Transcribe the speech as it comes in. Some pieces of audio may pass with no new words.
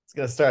It's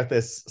gonna start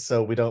this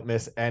so we don't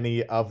miss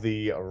any of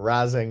the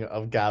razzing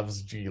of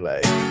Gav's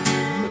gilet.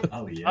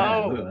 Oh yeah,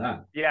 look Oh, at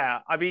that. yeah.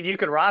 I mean, you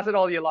can razz it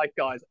all you like,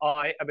 guys.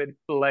 I am in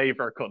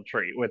flavor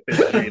country with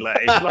this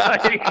gilet.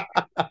 Like,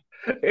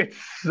 it's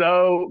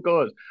so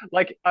good.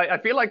 Like, I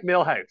feel like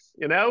Millhouse,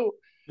 you know?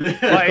 Your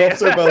My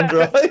cuffs are bone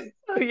dry.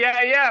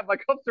 yeah, my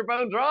cups are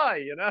bone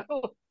dry, you know?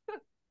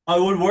 I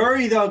would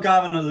worry though,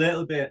 Gavin, a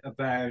little bit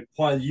about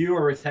while you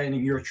are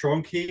retaining your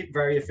trunk heat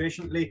very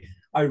efficiently.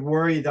 I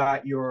worry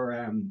that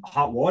your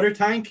hot water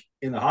tank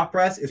in the hot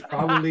press is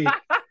probably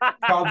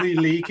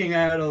leaking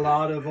out a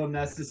lot of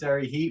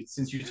unnecessary heat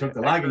since you took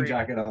the lagging Agreed.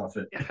 jacket off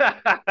it.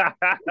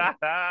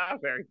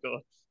 Very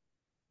good.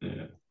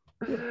 Yeah.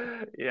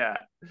 Yeah.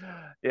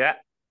 Yeah.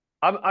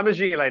 I'm a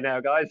gilet now,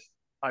 guys.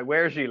 I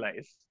wear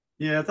gilets.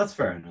 Yeah, that's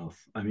fair enough.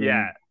 I Yeah.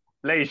 mean,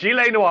 Les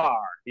gilets noirs,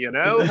 you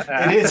know?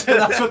 it is.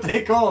 That's what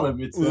they call them.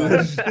 It's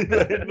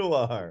Le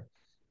Noir.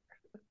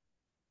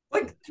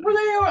 like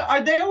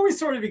they always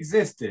sort of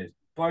existed,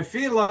 but I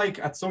feel like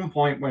at some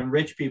point when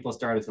rich people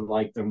started to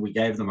like them, we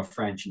gave them a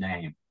French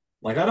name.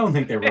 Like I don't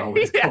think they were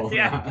always Yeah, called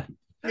yeah. that.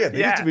 Yeah,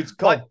 they used to be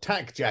called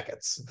tank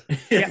jackets.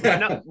 Yeah,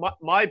 no,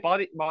 my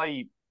body,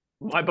 my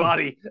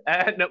body.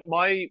 No,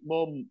 my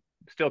mum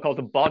still calls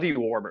them body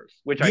warmers,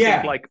 which I think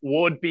Yeah, like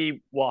would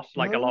be what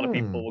like a lot of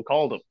people would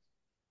call them.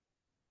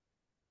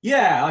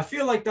 yeah, I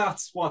feel like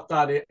that's what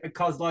that is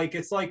because like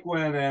it's like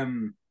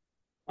when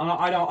and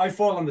I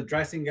fall on the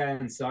dressing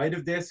gown side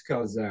of this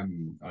because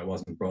I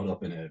wasn't brought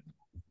up in a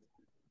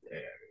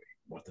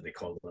what do they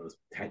call those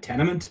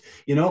tenement,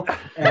 you know,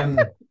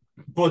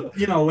 but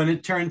you know when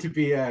it turned to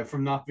be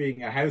from not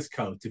being a house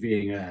coat to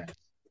being a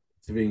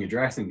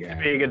dressing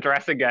gown. Being a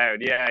dressing gown,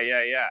 yeah,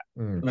 yeah, yeah.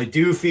 And I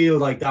do feel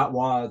like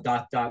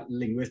that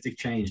linguistic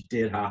change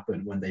did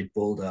happen when they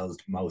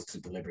bulldozed most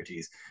of the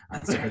liberties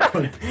and started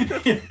putting.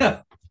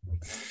 Yeah.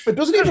 It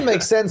doesn't even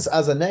make sense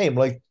as a name.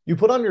 Like you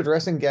put on your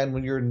dressing gown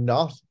when you're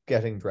not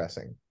getting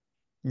dressing,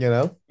 you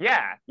know?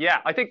 Yeah,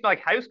 yeah. I think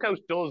like house coat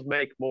does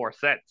make more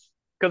sense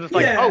because it's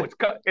like, Yeah,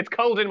 it's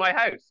cold in my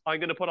house. I'm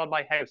going to put on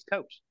my house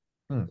coat.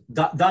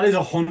 that is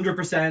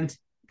 100%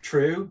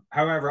 true.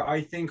 However,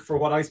 I think for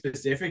what I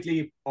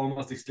specifically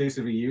almost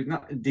exclusively use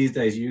not these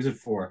days use it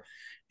for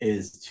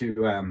is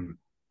to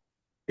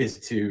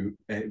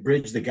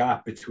bridge the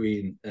gap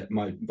between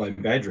my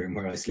bedroom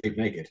where I sleep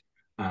naked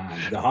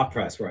and the hot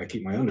press where I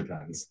keep my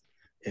underpants.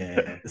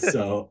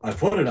 So I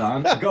put it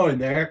on, go in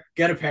there,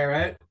 get a pair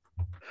out.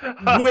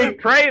 Wait.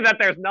 Pray that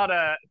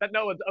that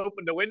no one's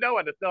opened a window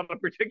and it's not a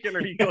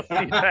particularly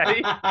gusty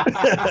day.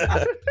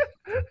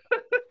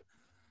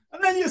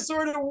 And then you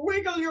sort of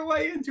wiggle your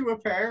way into a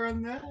pair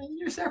and then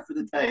you're set for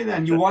the day.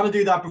 Then you want to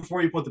do that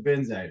before you put the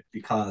bins out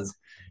because,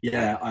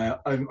 yeah,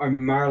 I'm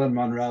Marilyn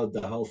Monroe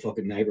the whole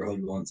fucking neighborhood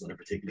once on a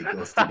particularly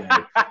gusty day.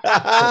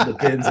 Putting the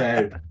bins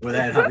out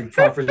without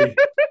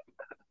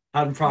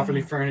hadn't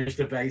properly furnished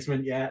the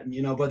basement yet. And,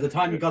 you know, by the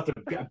time you got the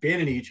bin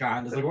in each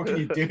hand, it's like, what can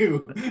you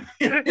do?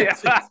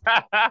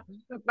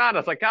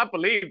 Manus, I can't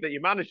believe that you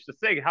managed to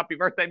sing Happy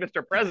Birthday,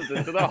 Mr.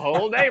 President to the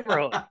whole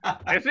neighborhood.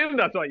 I assume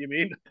that's what you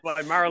mean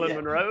by Marilyn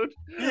Monroe.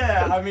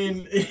 Yeah, I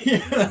mean, you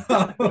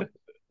know,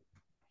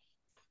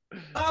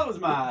 that was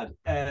mad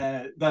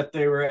that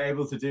they were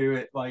able to do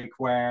it like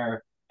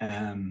where,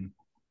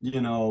 you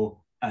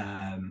know,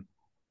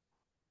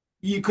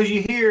 because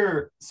you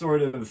hear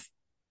sort of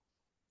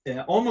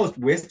almost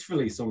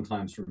wistfully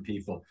sometimes from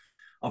people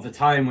of a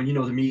time when you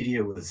know the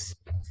media was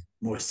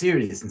more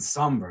serious and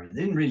somber and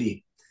didn't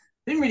really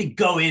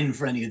go in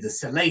for any of the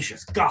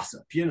salacious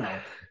gossip, you know,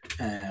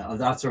 of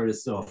that sort of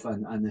stuff.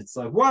 And it's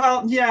like,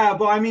 well, yeah,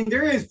 but I mean,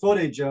 there is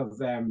footage of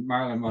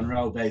Marilyn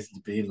Monroe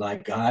basically being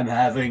like, I'm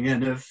having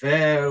an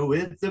affair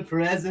with the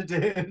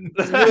president.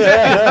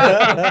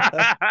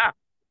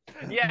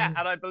 Yeah,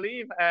 and I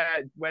believe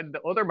when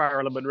the other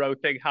Marilyn Monroe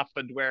thing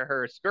happened where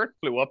her skirt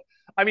flew up,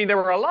 I mean, there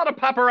were a lot of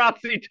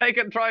paparazzi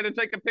trying to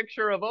take a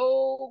picture of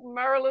old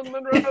Marilyn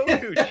Monroe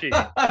Coochie.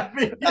 I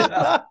mean,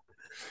 yeah.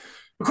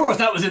 Of course,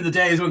 that was in the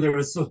days when there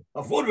was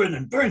of Woodward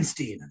and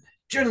Bernstein and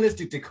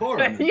journalistic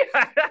decorum.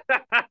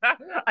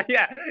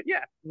 Yeah,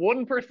 yeah.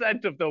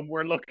 1% of them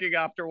were looking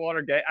after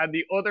Watergate, and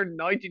the other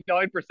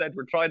 99%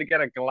 were trying to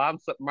get a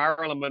glance at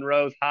Marilyn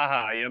Monroe's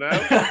haha, you know?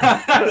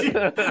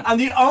 And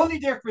the only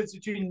difference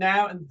between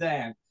now and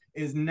then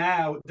is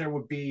now there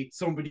would be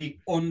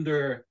somebody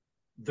under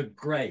the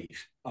grate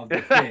of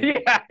the thing.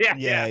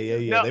 Yeah.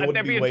 No, they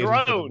wouldn't be a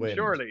drone,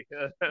 surely.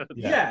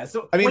 Yeah.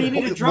 So I mean, well, you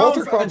need a drone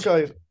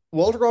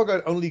Walter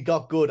Cronkite only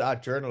got good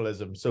at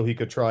journalism so he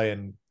could try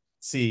and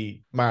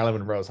see Marilyn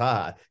Monroe's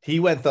ha. He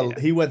went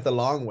the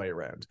long way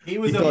around. He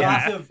was a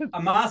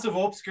massive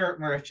upskirt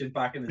merchant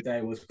back in the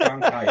day was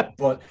Cronkite,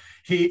 but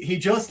he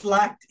just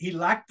lacked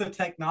the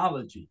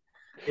technology.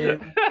 When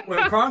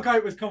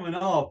Cronkite was coming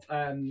up,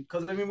 and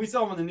because I mean we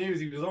saw him on the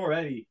news, he was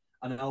already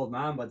an old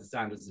man by the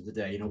standards of the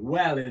day, you know,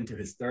 well into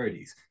his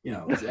 30s, you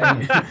know.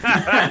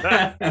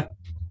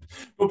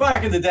 But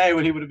back in the day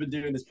when he would have been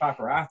doing this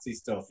paparazzi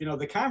stuff, you know,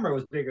 the camera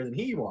was bigger than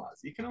he was.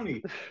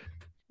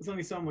 There's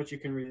only so much you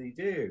can really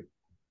do.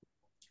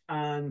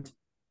 And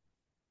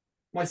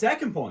My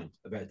second point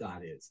about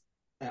that is,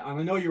 and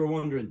I know you were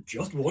wondering,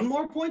 just one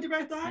more point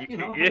about that,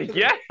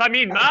 Yeah, I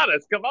mean,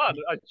 Mattis, come on.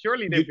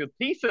 Surely they've got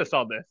thesis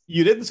on this.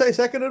 You didn't say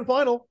second and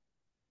final.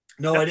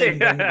 No, I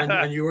didn't,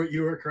 and you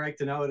were correct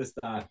to notice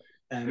that.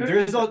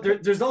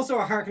 There's also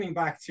a harkening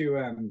back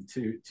to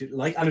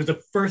like, and it was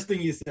the first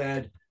thing you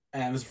said,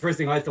 and it was the first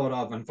thing I thought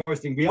of, and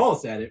first thing we all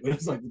said. It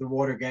was like the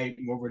Watergate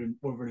and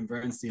Woodward and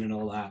Bernstein and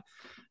all that,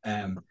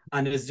 and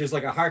it's just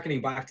like a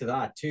harkening back to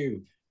that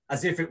too,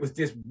 as if it was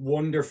this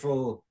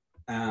wonderful,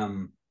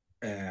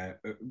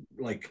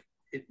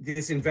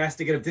 this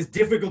investigative, this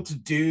difficult to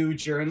do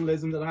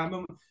journalism that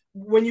happened.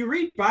 When you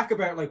read back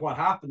about like what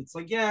happened, it's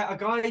like, yeah, a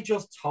guy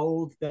just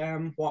told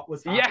them what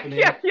was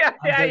happening.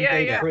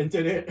 They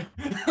printed it.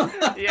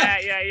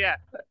 yeah.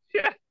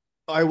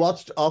 I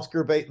watched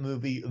Oscar bait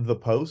movie The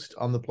Post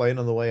on the plane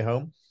on the way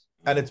home.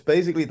 And it's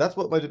basically, that's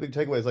what my big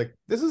takeaway is. Like,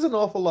 this is an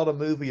awful lot of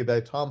movie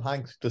about Tom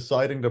Hanks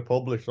deciding to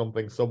publish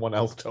something someone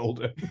else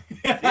told him.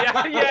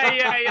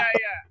 Yeah.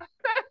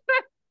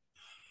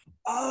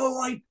 Oh,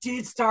 I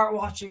did start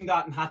watching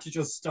that and had to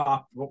just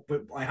stop.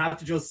 But I had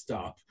to just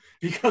stop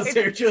because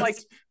they're just like,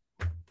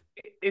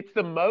 it's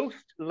the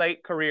most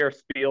late career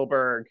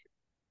Spielberg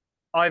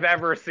I've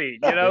ever seen.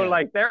 You know,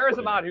 like there is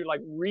a man who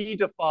like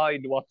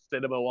redefined what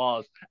cinema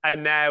was,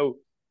 and now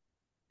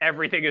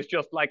everything is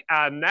just like,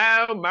 and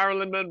now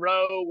Marilyn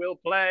Monroe will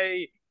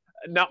play,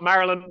 not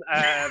Marilyn,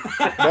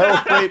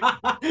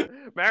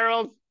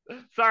 Meryl's.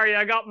 Sorry,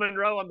 I got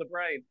Monroe on the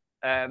brain.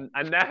 And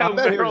now I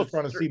bet you're just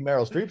trying to see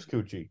Meryl Streep's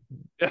coochie.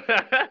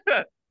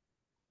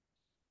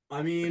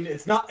 I mean,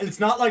 it's not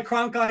like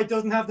Cronkite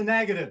doesn't have the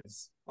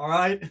negatives. All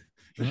right.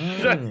 He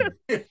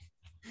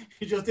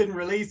just didn't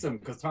release them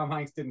because Tom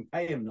Hanks didn't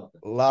pay him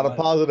nothing. A lot of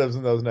positives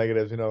in those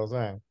negatives, you know what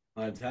I'm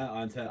saying?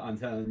 I'm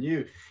telling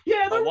you.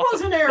 Yeah, there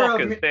was an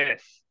era of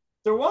this.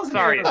 There was an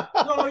era.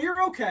 No,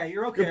 you're okay.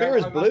 You're okay. Your beer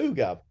is blue,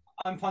 Gab.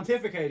 I'm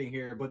pontificating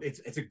here, but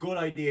it's a good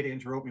idea to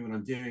interrupt me when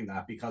I'm doing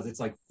that because it's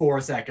like 4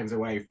 seconds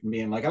away from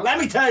being like, let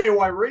me tell you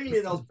why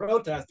really those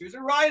protesters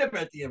are right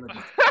about the images.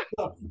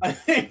 So I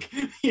think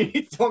you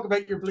need to talk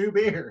about your blue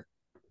beer.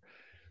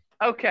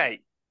 Okay.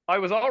 I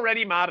was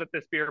already mad at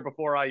this beer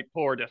before I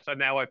poured it, and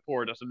now I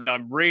poured it, and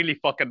I'm really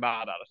fucking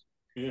mad at it.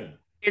 Yeah.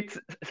 It's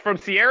from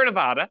Sierra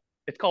Nevada.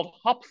 It's called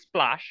Hop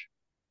Splash,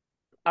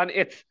 and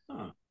it's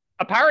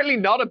apparently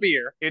not a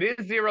beer. It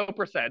is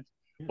 0%.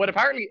 But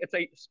apparently it's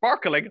a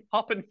sparkling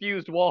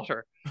hop-infused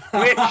water,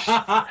 which...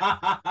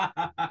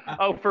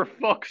 oh, for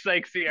fuck's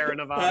sake, Sierra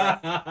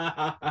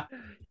Nevada.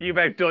 You've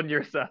outdone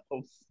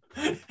yourselves.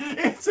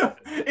 It's a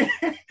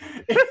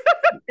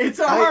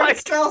hard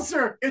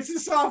seltzer. It's a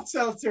soft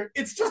seltzer.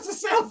 It's just a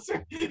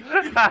seltzer.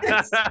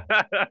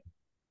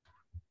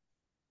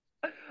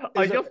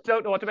 I just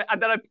don't know what to make. And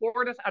then I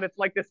poured it, and it's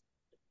like this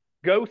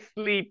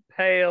ghostly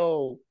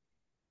pale,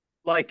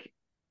 like...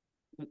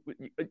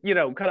 you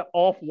know, kind of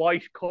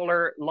off-white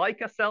color,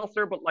 like a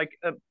seltzer, but like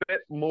a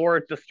bit more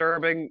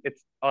disturbing.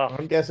 It's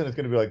I'm guessing it's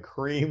going to be like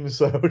cream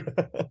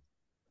soda.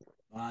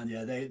 And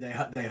yeah,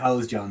 they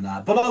hosed you on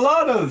that, but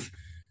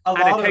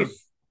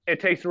it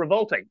tastes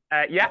revolting.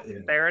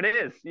 There it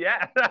is.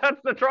 Yeah,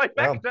 that's the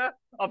trifecta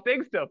of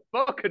things to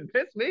fucking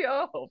piss me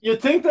off.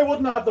 You'd think they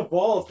wouldn't have the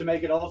balls to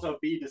make it also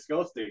be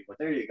disgusting, but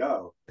there you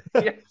go.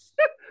 Yeah.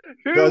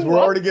 Guys, we're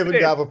already giving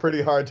Gav a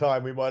pretty hard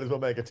time. We might as well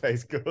make it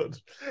taste good.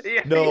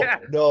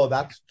 No,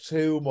 that's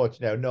too much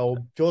now. No,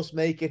 just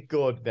make it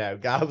good now.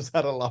 Gav's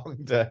had a long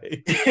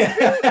day.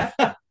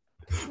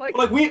 like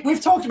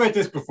we've talked about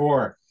this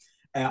before.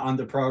 On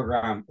the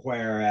program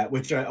where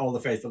which all the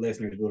faithful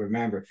listeners will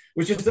remember,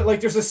 which is that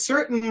like there's a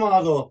certain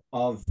model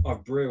of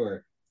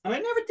brewer, and I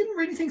didn't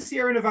really think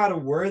Sierra Nevada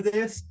were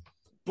this,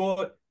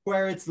 but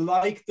where it's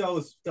like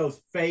those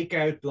fake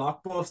out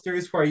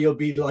blockbusters where you'll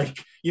be like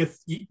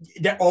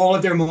all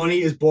of their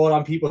money is bought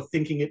on people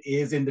thinking it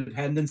is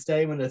Independence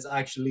Day when it's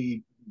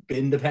actually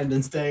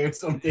Independence Day or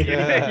something.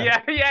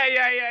 Yeah.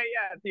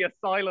 The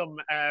Asylum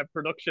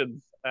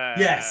Productions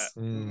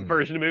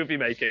version of movie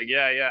making.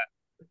 Yeah.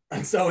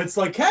 And so it's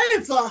like, hey,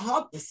 it's a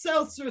hop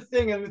seltzer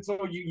thing, and it's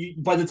all you.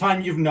 By the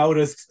time you've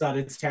noticed that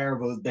it's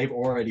terrible, they've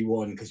already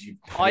won because you.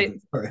 I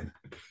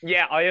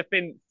have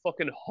been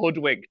fucking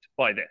hoodwinked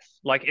by this,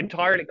 like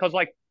entirely, because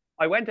like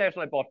I went out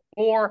and I bought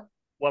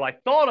I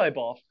thought I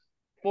bought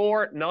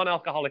 4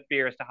 non-alcoholic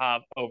beers to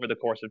have over the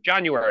course of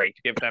January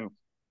to give them,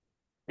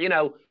 you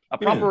know, a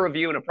proper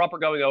review and a proper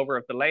going over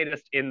of the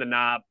latest in the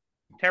NAB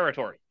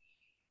territory.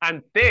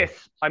 And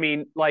this, I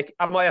mean, like,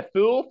 am I a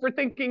fool for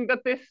thinking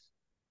that this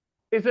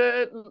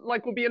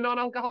would be a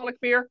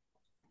non-alcoholic beer?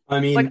 I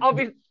mean, like,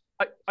 obviously,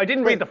 I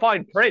didn't read the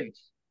fine print.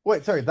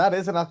 Wait, sorry, that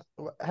isn't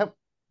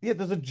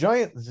there's a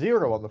giant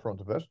 0 on the front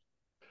of it.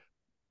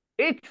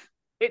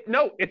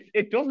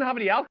 It doesn't have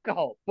any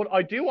alcohol, but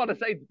I do want to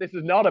say that this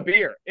is not a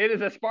beer. It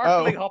is a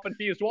sparkling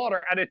hop-infused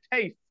water, and it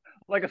tastes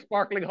like a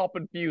sparkling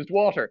hop-infused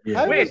water,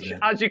 which,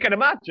 as you can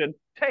imagine,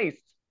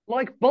 tastes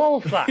like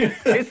ballsack.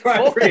 It's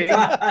fucking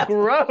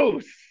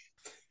gross.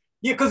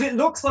 Yeah, because it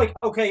looks like,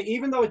 okay,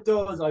 even though it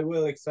does, I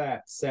will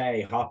accept,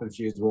 say, hop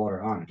infused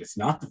water on it. It's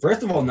not the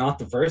first of all, not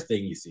the first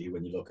thing you see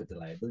when you look at the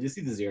label. You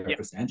see the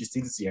 0%, you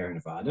see the Sierra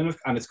Nevada,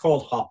 and it's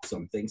called hop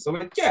something. So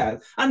like, yeah,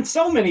 and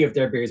so many of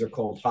their beers are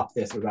called hop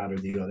this or that or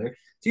the other.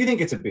 Do you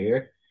think it's a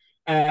beer?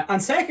 And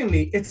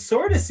secondly, it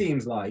sort of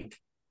seems like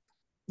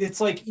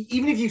it's like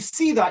even if you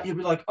see that, you'll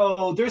be like,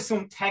 oh, there's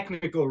some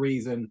technical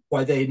reason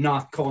why they're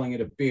not calling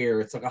it a beer.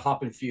 It's like a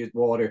hop infused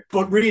water,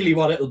 but really,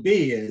 what it'll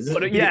be is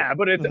But yeah,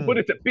 but it's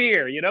a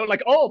beer, you know,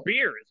 like all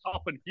beer is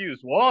hop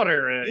infused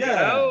water, yeah. You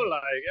know,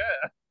 like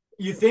yeah.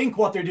 You think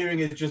what they're doing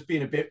is just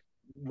being a bit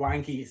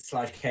wanky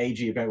 /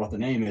 cagey about what the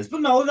name is,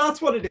 but no,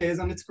 that's what it is,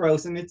 and it's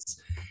gross, and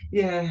it's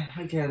yeah,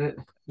 I get it.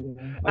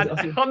 Yeah.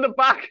 And on the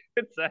back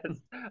it says,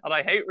 and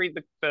I hate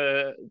reading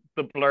the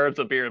blurbs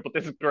of beer, but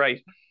this is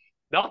great.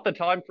 Not the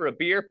time for a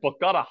beer, but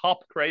got a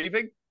hop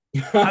craving.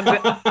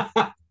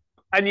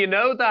 And you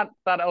know that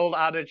old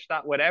adage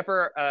that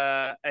whenever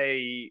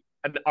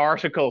an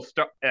article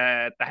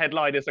the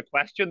headline is a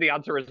question, the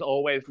answer is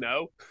always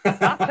no.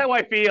 That's how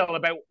I feel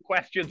about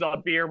questions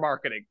on beer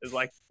marketing. It's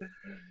like,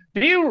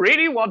 do you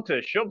really want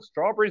to shove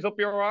strawberries up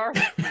your arse?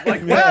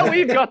 Like, well,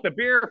 we've got the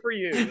beer for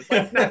you. It's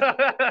like,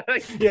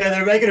 yeah,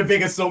 they're making a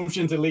big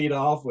assumption to lead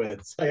off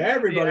with. So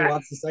everybody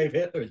wants to save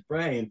Hitler's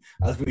brain,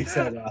 as we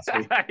said last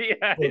week.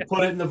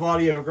 Put it in the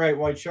body of a great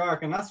white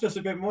shark, and that's just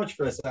a bit much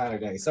for a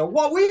Saturday. So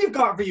what we've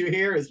got for you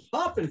here is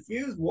hop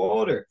infused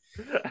water.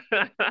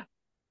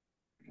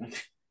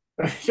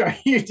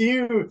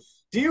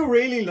 Do you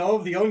really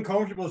love the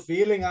uncomfortable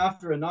feeling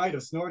after a night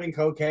of snorting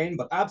cocaine,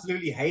 but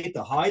absolutely hate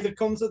the high that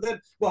comes with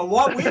it? Well,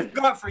 what we've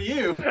got for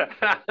you.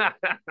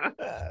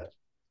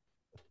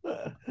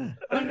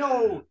 I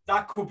know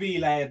that could be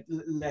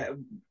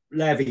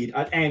levied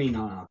at any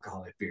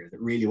non-alcoholic beer.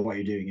 That really what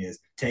you're doing is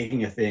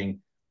taking a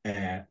thing,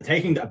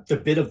 taking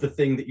the bit of the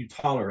thing that you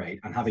tolerate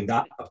and having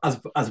that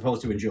as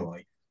opposed to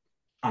enjoy,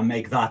 and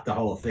make that the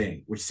whole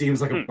thing, which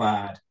seems like a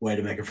bad way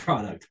to make a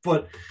product.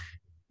 But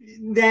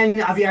then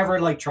have you ever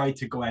like tried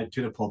to go out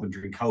to the pub and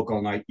drink Coke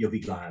all night? You'll be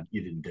glad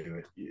you didn't do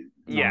it.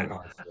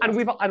 And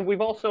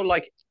we've also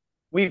like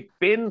we've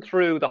been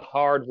through the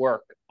hard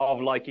work of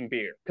liking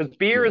beer, because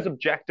beer is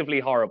objectively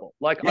horrible.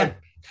 Like I've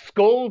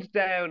sculled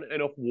down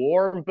enough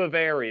warm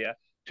Bavaria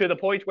to the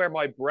point where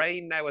my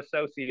brain now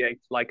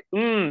associates like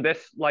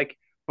this like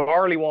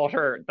barley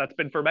water that's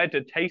been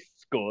fermented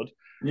tastes good,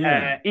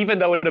 even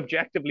though it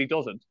objectively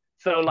doesn't.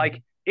 So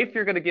like if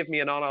you're going to give me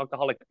a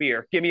non-alcoholic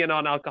beer, give me a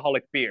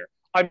non-alcoholic beer.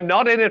 I'm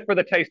not in it for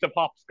the taste of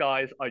hops,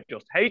 guys. I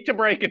just hate to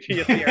break it to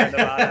you, Sierra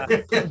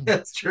Nevada.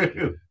 That's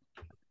true.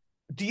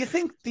 Do you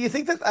think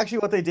that actually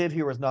what they did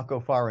here was not go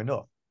far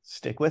enough?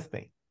 Stick with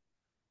me.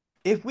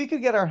 If we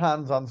could get our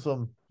hands on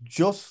some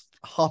just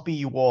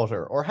hoppy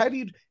water, or if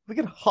we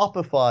could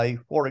hopify,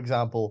 for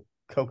example,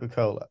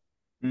 Coca-Cola,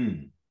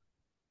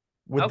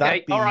 would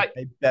that be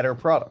a better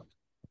product?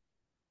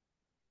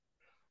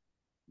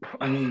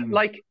 I mean,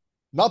 like,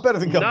 not better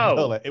than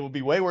Coca-Cola. No. It would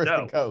be way worse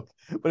than Coke,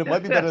 but it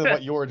might be better than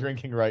what you're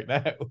drinking right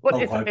now. But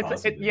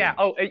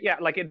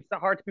like it's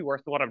hard to be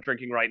worse than what I'm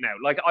drinking right now.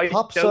 Like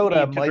hop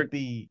soda might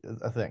be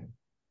a thing.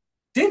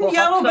 Didn't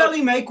Yellow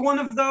Belly make one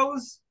of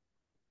those?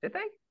 Did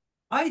they?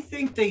 I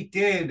think they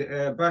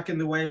did back in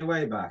the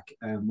way back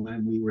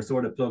when we were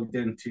sort of plugged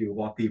into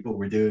what people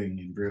were doing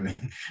in brewing.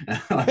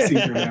 I seem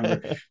to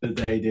remember that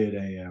they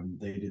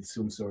did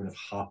some sort of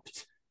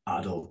hopped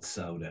adult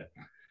soda.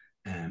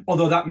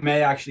 Although that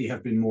may actually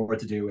have been more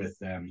to do with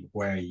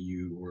where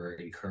you were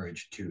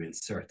encouraged to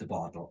insert the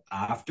bottle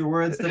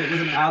afterwards that it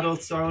was an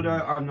adult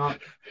soda. I'm not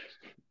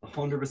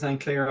 100%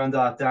 clear on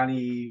that.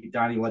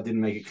 Danny, what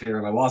didn't make it clear,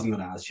 and I wasn't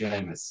going to ask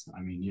Seamus. I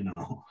mean, you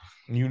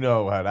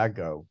know how that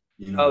goes.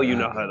 You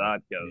know how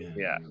that goes.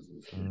 Yeah.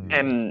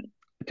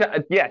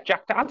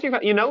 Jack, to answer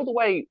your, you know the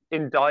way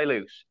in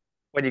dilute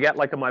when you get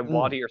like a my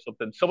waddy or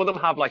something, some of them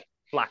have like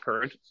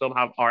blackcurrant, some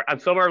have and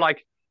some are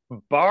like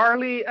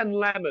barley and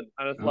lemon,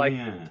 and it's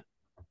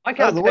I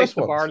can't taste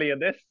the barley in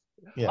this.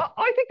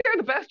 I think they're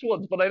the best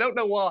ones, but I don't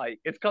know why.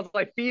 It's because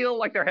I feel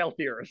like they're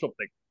healthier or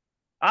something.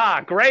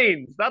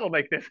 Grains, that'll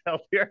make this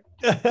healthier.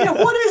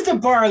 What is the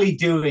barley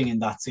doing in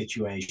that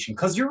situation?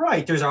 Because you're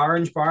right, there's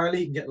orange barley,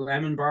 you can get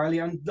lemon barley,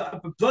 and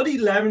bloody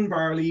lemon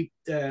barley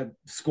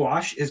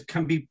squash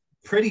can be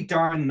pretty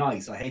darn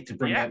nice. I hate to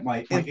bring out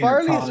my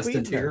inner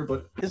Protestant here,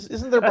 but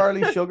isn't there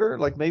barley sugar?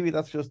 Like maybe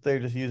that's just they're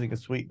just using a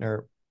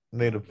sweetener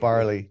made of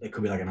barley. It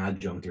could be like an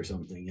adjunct or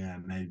something. Yeah,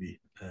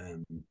 maybe.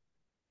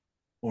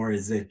 Or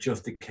is it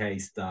just a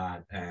case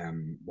that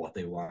what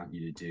they want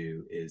you to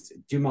do is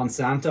do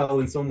Monsanto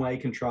in some way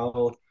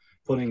control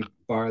putting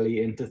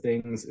barley into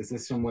things? Is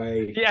this some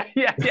way?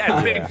 Yeah,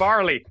 big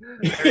barley.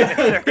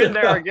 They're in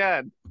there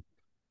again.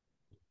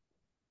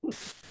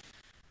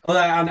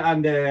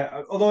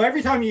 Although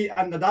every time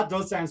that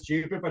does sound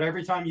stupid, but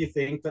every time you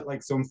think that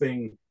like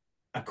something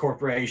a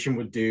corporation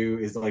would do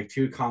is like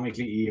too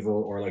comically evil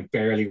or like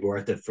barely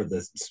worth it for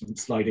the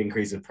slight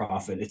increase of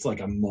profit, it's like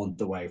a month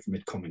away from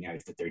it coming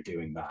out that they're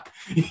doing that.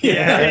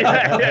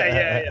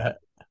 Yeah.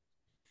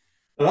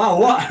 Oh,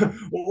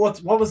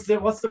 what's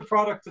the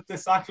product that the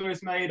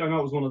Sacklers made? I know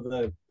it was one of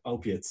the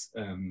opiates.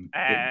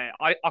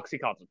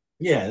 Oxycontin.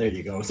 Yeah, there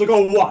you go. It's like,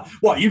 oh,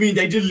 what? You mean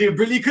they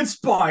deliberately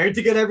conspired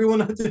to get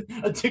everyone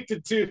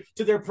addicted to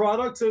their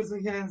products? So it's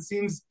like, yeah,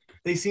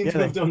 they seem to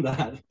have done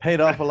that.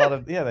 Paid off a lot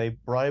of they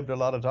bribed a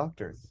lot of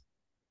doctors.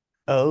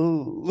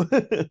 Oh.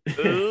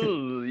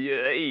 Ooh,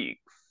 yikes.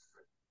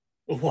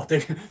 What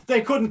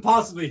they couldn't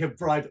possibly have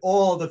bribed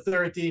all the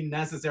 13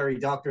 necessary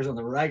doctors on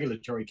the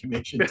regulatory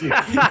commission to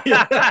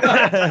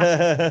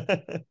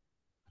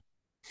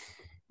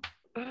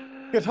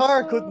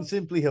Qatar couldn't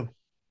simply have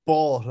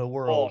bought a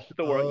world.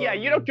 The world. Yeah,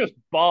 you don't just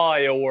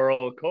buy a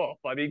World Cup.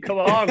 I mean, come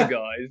on,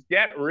 guys,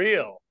 get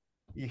real.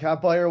 You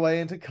can't buy your way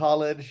into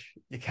college.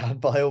 You can't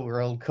buy a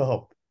World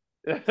Cup.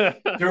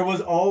 There was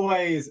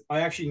always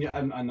I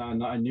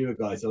knew a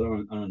guy, so I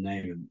don't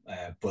name him,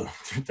 but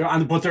so I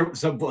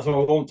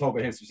won't talk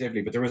about him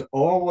specifically. But there was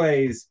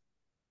always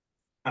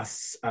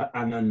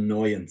an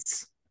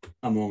annoyance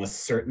among a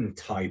certain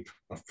type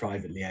of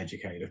privately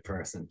educated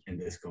person in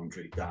this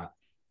country that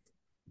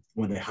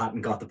when they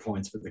hadn't got the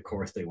points for the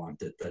course they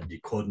wanted, that you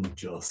couldn't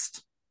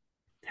just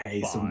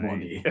pay some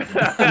money and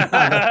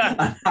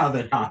have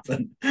it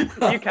happen.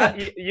 You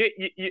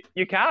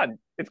can.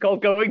 It's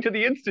called going to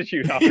the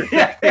institute after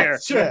 6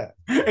 years. Sure.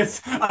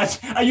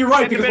 You're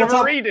right, because what's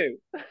redo.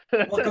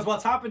 Because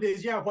what's happened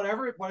is,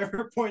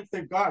 whatever points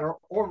they've got are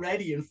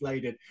already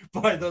inflated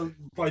by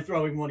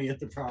throwing money at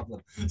the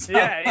problem. So,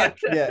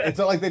 it's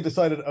not like they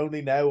decided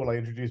only now will I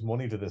introduce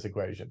money to this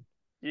equation.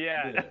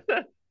 Yeah.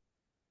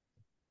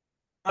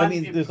 I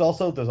mean, there's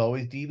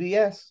always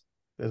DBS.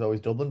 There's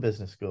always Dublin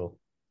Business School.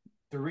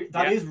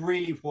 That is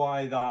really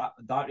why that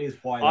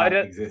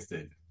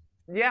existed.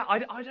 Yeah, I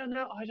don't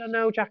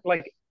know, Jack.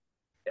 Like,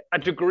 a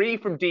degree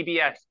from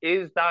DBS,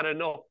 is that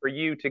enough for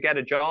you to get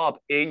a job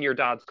in your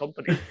dad's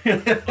company?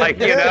 Like,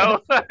 you know,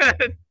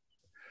 it's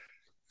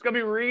gonna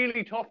be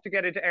really tough to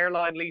get into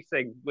airline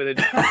leasing with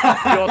just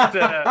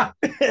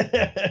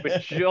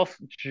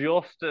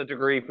a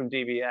degree from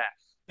DBS.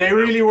 They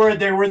really were.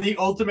 They were the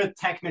ultimate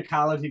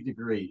technicality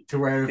degree, to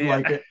where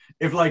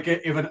if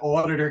an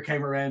auditor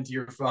came around to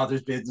your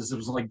father's business, it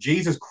was like,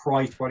 Jesus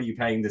Christ, what are you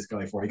paying this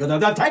guy for? He goes, no,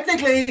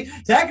 technically,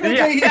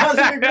 he has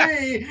a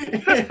degree.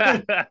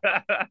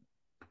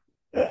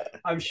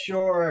 I'm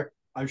sure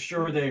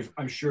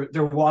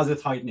there was a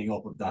tightening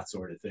up of that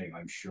sort of thing.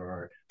 I'm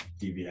sure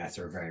DBS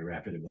are a very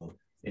reputable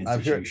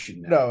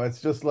institution. No, it's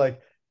just like,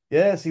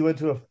 yes, he went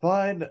to a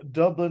fine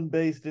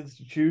Dublin-based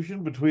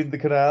institution between the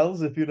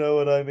canals, if you know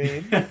what I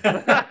mean.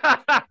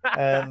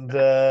 And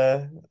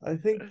I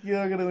think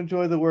you're going to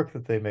enjoy the work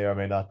that they may or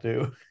may not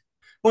do.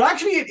 Well,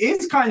 actually, it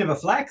is kind of a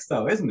flex,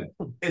 though, isn't it?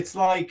 It's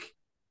like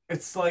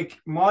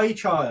my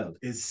child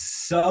is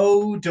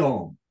so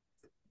dumb,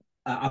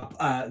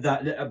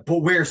 but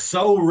we're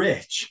so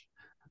rich.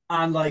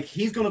 And like,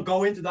 he's going to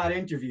go into that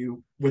interview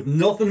with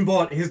nothing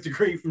but his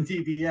degree from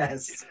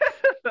TBS.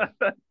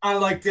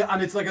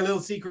 And it's like a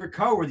little secret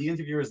code where the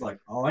interviewer is like,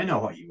 "Oh, I know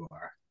what you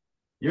are.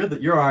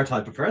 You're our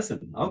type of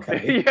person."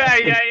 Okay.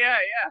 Yeah.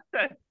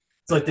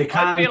 It's like they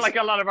can't. I feel like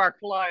a lot of our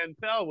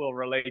clientele will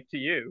relate to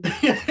you.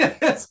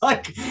 It's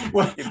like,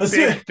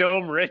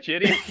 dumb rich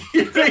idiot.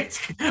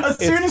 As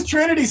soon as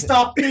Trinity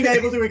stopped being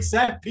able to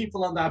accept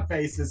people on that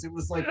basis, it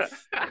was like,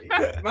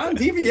 man,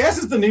 TBS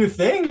is the new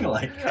thing.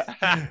 Like,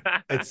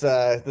 it's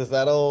there's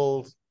that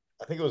old,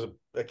 I think it was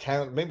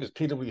maybe it's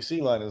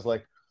PwC line, is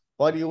like,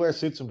 why do you wear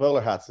suits and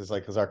bowler hats? It's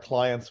like, because our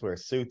clients wear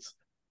suits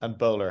and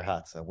bowler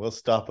hats, and we'll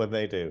stop when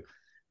they do.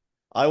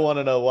 I want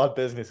to know what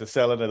business is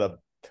selling to them.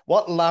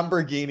 What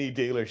Lamborghini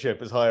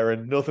dealership is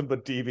hiring nothing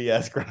but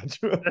DBS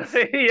graduates?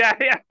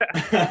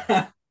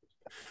 Yeah.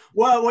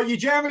 Well, what you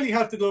generally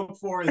have to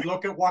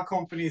look at what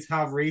companies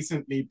have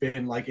recently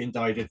been like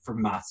indicted for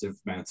massive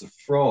amounts of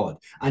fraud,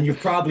 and you've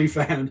probably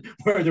found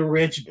where the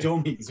rich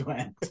dummies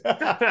went.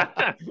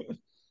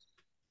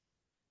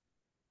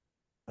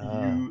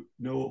 You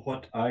know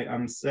what I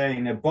am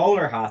saying. Now,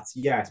 bowler hats,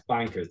 yes,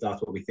 bankers,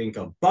 that's what we think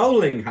of.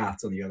 Bowling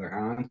hats, on the other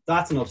hand,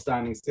 that's an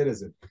upstanding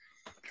citizen.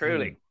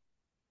 Truly.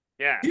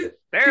 Yeah.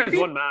 There's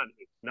one man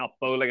who's not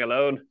bowling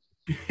alone.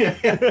 He's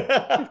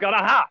got a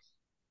hat.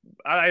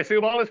 I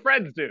assume all his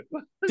friends do.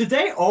 Did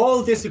they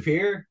all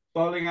disappear,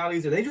 bowling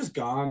alleys? Are they just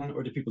gone,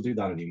 or do people do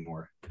that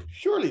anymore?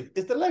 Surely.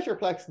 Is the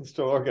Leisureplex in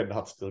Storgan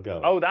not still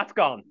going? Oh, that's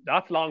gone.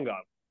 That's long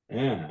gone.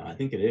 Yeah, I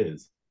think it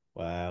is.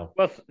 Wow.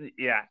 Well,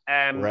 yeah.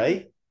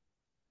 Right?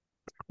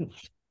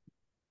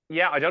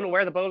 Yeah, I don't know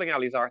where the bowling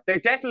alleys are. They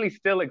definitely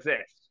still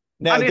exist.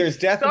 Now, there's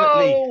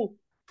definitely so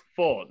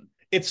fun.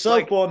 It's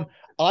so fun.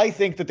 I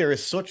think that there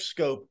is such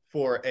scope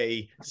for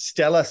a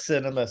Stella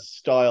Cinema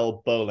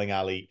style bowling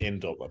alley in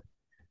Dublin.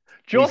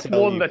 Just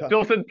one that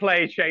doesn't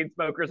play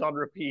Chainsmokers on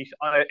repeat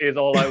is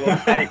all I will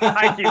say.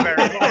 Thank you very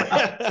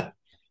much.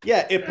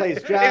 Yeah, it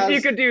plays jazz. If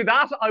you could do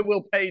that, I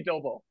will pay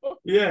double.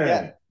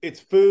 Yeah. It's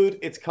food,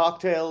 it's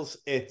cocktails,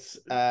 it's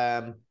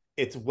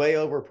way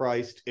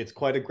overpriced, it's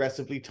quite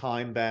aggressively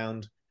time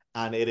bound,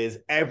 and it is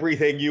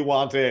everything you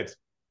wanted.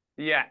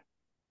 Yeah.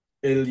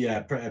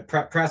 It'll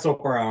press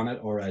up or on it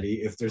already.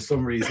 If there's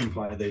some reason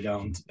why they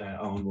don't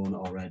own one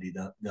already,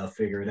 they'll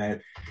figure it out.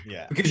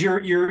 Yeah, because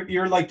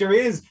you're like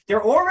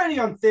they're already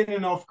on thin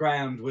enough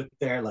ground with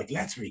their like,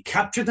 let's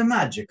recapture the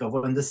magic of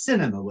when the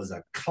cinema was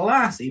a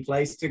classy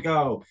place to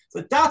go.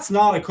 So that's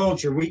not a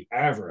culture we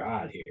ever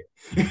had here.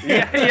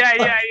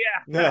 Yeah.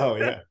 no,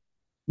 yeah.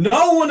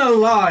 No one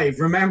alive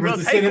remembers We'll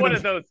the take cinema. one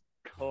of those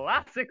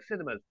classic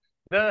cinemas.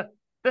 The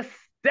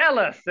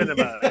Stella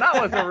Cinema. That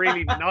was a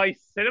really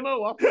nice cinema,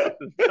 wasn't it?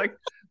 It's like,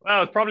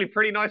 well, it's probably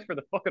pretty nice for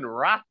the fucking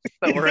rats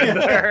that were in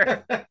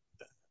there.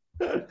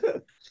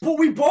 But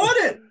we bought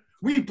it.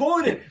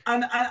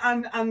 And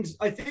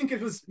I think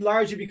it was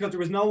largely because there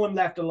was no one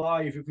left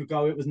alive who could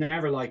go, it was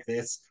never like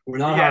this. We're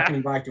not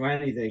harkening back to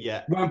anything.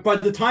 Yeah. When, by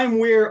the time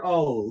we're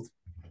old,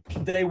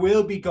 they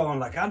will be going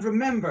like, and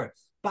remember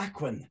back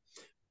when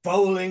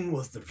bowling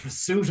was the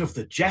pursuit of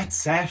the jet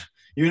set,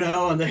 you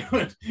know, and they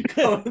would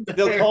go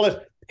They'll call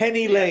it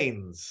Penny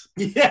Lanes.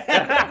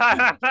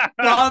 Yeah.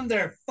 On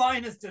their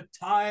finest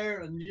attire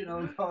and, you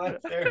know, go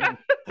out there.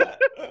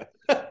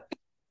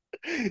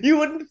 You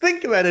wouldn't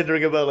think about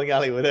entering a bowling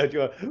alley without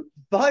your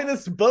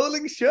finest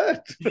bowling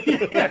shirt.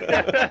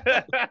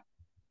 I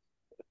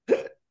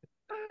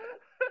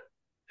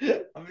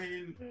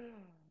mean,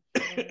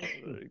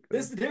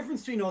 this is the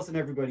difference between us and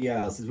everybody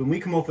else is when we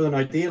come up with an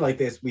idea like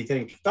this, we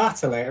think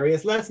that's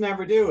hilarious. Let's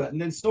never do it.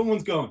 And then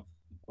someone's going,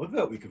 I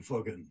bet we can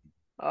fucking.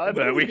 I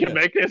bet we can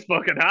make this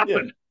fucking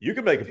happen. Yeah, you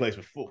can make a place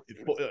with four.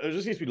 It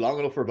just needs to be long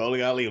enough for a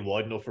bowling alley and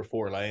wide enough for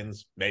 4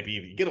 lanes. Maybe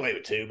you get away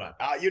with 2, man.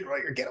 You'd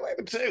right. Get away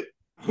with 2.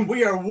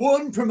 We are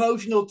one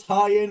promotional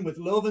tie-in with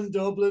Love in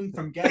Dublin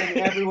from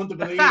getting everyone to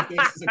believe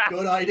this is a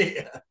good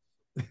idea.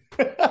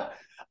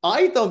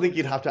 I don't think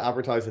you'd have to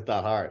advertise it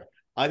that hard.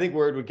 I think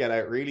word would get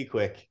out really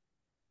quick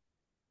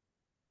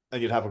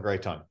and you'd have a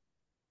great time.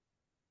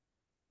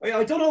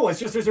 I don't know. It's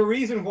just there's a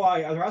reason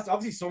why. There's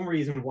obviously some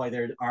reason why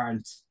they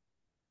aren't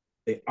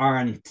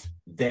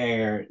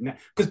there.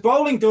 Because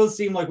bowling does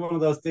seem like one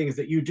of those things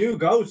that you do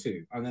go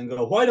to and then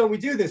go, why don't we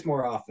do this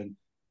more often?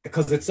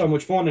 Because it's so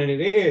much fun, and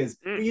it is.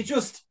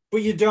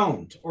 But you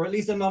don't, or at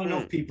least not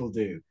enough people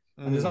do.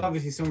 And there's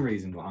obviously some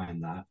reason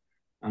behind that.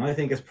 And I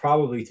think it's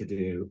probably to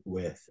do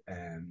with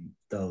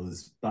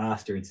those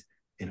bastards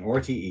in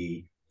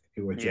RTE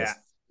who are just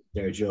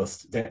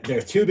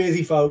they're too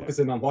busy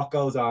focusing on what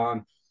goes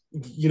on,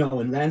 you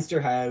know, in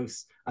Leinster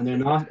House, and they're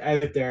not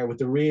out there with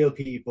the real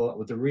people,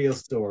 with the real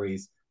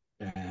stories.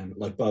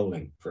 Like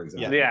bowling, for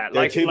example. Yeah,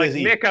 like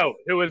Nico,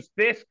 who was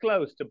this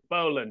close to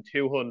bowling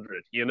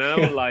 200, you know,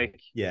 like.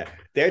 Yeah,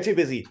 they're too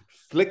busy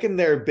flicking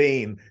their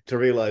bean to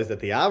realize that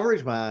the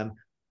average man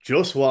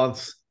just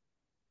wants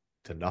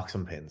to knock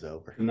some pins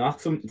over. To knock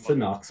some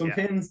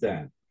pins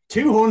down.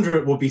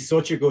 200 would be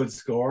such a good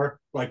score.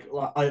 Like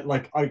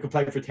I could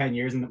play for 10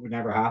 years and it would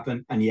never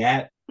happen. And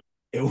yet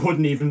it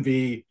wouldn't even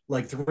be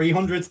like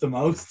 300's the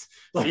most.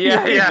 Like,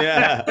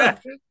 yeah.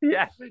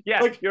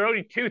 Like, you're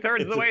only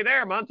 2/3 of the way way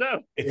there, Monto.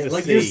 It's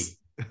like C.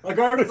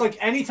 Like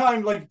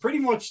anytime, like pretty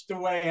much the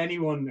way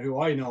anyone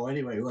who I know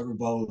anyway, whoever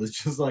bowled, is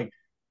just like,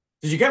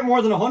 did you get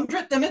more than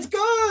 100? Then it's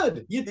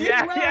good. You did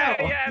well.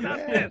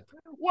 That's it.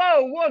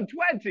 Whoa,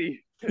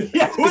 120.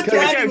 Yeah,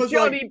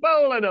 Johnny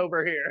bowling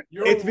over here.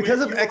 It's because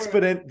of the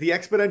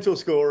exponential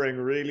scoring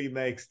really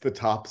makes the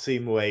top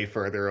seem way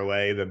further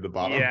away than the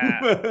bottom. Yeah.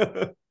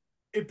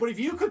 But if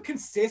you could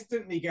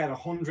consistently get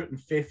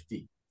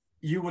 150,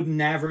 you would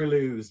never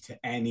lose to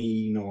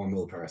any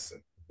normal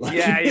person. Like,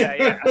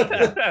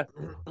 Yeah.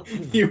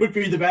 You would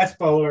be the best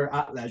bowler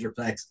at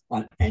Leisureplex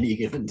on any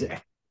given day.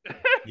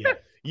 Yeah.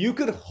 You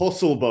could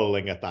hustle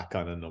bowling at that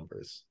kind of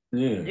numbers.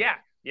 Yeah.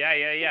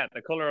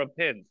 The color of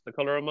pins, the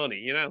color of money,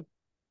 you know.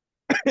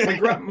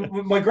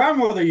 My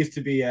grandmother used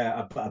to be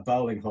a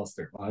bowling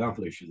hustler. Well, I don't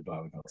believe she was a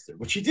bowling hustler,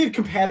 but she did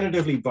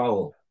competitively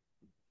bowl.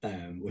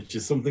 Which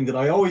is something that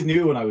I always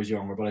knew when I was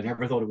younger, but I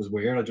never thought it was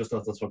weird. I just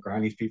thought that's what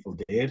grannies people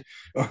did,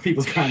 or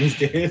people's grannies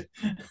did.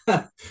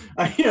 I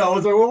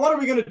was like, well, what are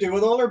we going to do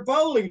with all her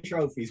bowling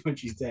trophies when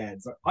she's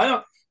dead? So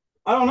I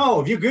don't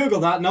know. If you Google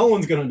that, no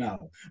one's going to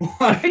know.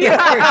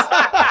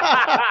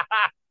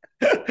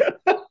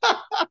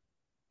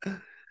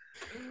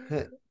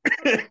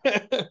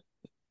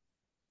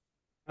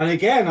 And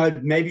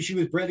again, maybe she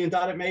was brilliant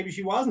at it, maybe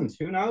she wasn't.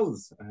 Who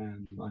knows?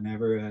 I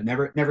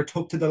never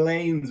took to the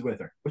lanes with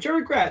her, which I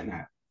regret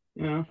now.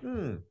 You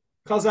know,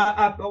 because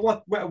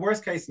what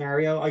worst case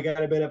scenario, I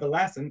get a bit of a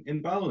lesson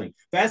in bowling.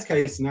 Best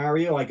case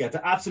scenario, I get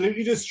to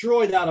absolutely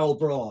destroy that old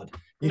broad.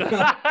 You know?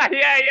 Yeah.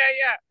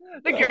 I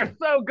think you're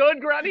so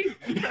good, Granny.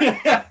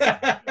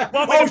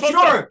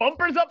 Sure.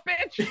 Bumpers up,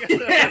 bitch.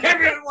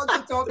 Everyone wants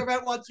to talk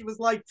about what she was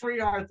like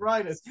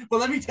pre-arthritis.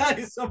 But let me tell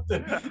you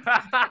something.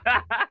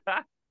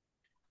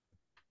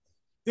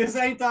 This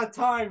ain't that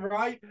time,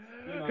 right?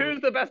 You know.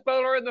 Who's the best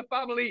bowler in the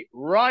family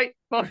right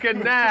fucking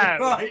now?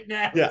 Right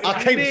now. Yeah,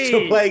 I came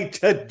to play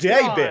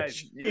today,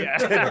 bitch. Yeah.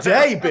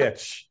 Today,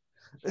 bitch.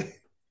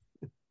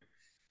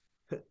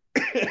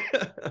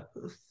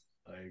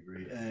 I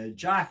agree.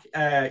 Jack,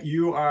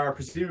 you are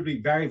presumably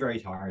very, very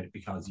tired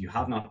because you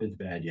have not been to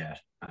bed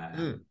yet.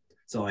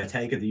 So I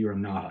take it that you are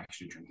not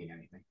actually drinking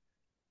anything.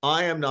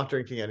 I am not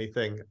drinking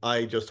anything.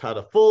 I just had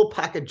a full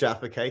pack of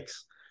Jaffa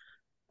cakes,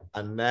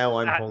 and now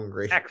I'm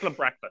hungry. Excellent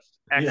breakfast.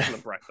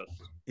 Excellent breakfast.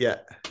 Yeah.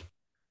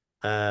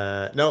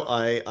 No,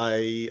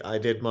 I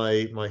did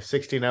my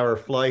 16-hour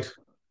flight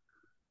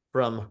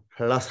from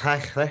Los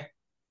Angeles.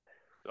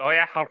 Oh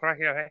yeah,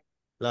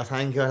 Los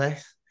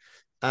Angeles.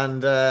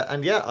 And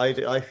yeah,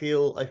 I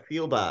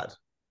feel bad.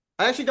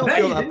 I actually don't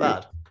feel that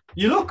bad.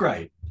 You look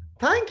great.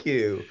 Thank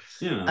you.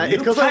 You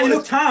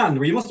look tan,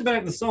 where you must have been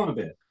out in the sun a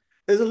bit.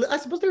 I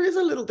suppose there was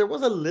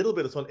a little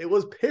bit of sun. It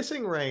was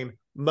pissing rain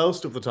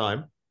most of the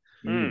time.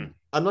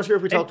 I'm not sure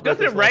if we talked about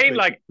this. Doesn't it rain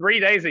like 3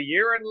 days a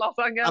year in Los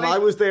Angeles? And I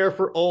was there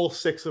for all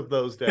 6 of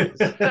those days.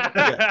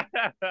 Yeah.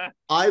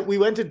 We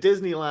went to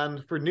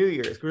Disneyland for New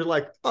Year's. We were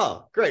like,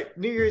 oh, great.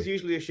 New Year's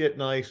usually a shit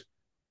night.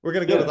 We're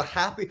gonna go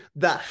to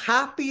the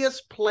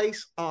happiest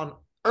place on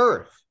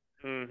earth.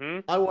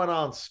 I went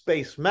on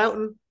Space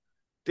Mountain,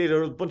 did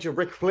a bunch of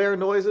Ric Flair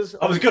noises.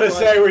 I was gonna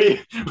say, were you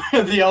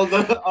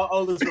the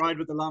oldest ride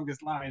with the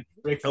longest line?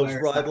 Ric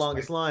Flair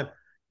longest line.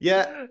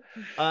 Yeah.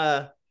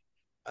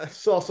 I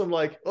saw some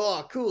like,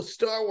 oh, cool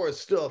Star Wars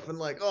stuff and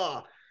like,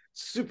 oh,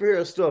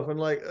 superhero stuff and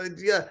like,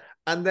 yeah.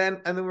 And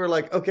then we were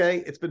like, okay,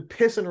 it's been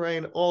pissing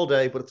rain all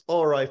day, but it's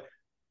all right.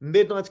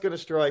 Midnight's gonna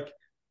strike.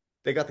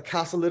 They got the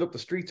castle lit up. The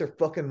streets are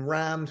fucking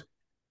rammed. It's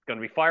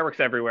gonna be fireworks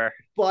everywhere.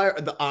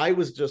 I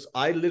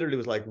literally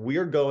was like,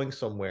 we're going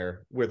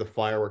somewhere where the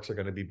fireworks are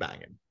gonna be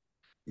banging.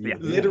 Yeah.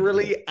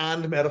 Literally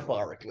and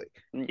metaphorically.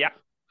 Yeah.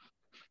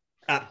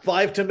 At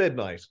 5 to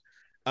midnight,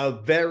 a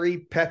very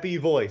peppy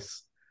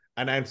voice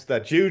announced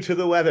that due to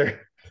the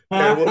weather,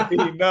 there will be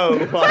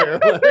no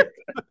fireworks.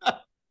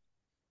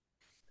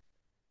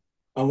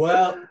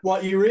 Well,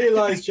 what you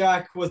realized,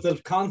 Jack, was the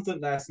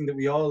constant lesson that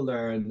we all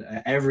learn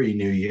every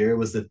New Year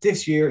was that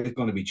this year is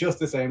going to be just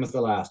the same as the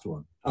last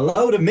one. A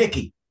load of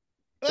Mickey.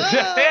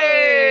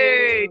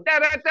 Hey!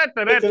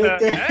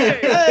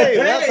 Hey!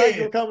 Well, thank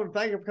you for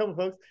coming,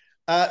 folks.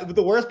 But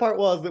the worst part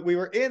was that we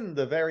were in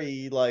the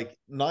very like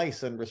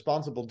nice and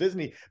responsible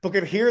Disney, but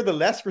could hear the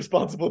less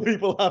responsible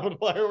people having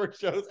fireworks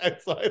shows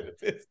outside of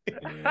Disney.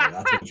 Yeah,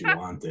 that's what you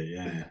wanted.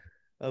 Yeah.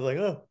 I was like,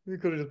 oh, we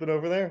could have just been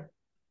over there.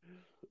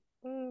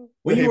 Well,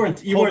 you weren't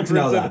to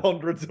know that.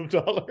 Hundreds of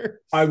dollars.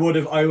 I would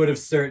have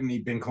certainly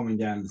been coming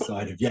down the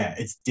side of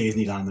it's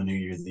Disneyland on New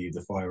Year's Eve.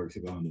 The fireworks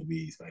are going to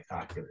be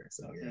spectacular.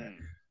 So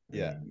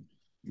yeah.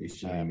 You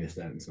should have missed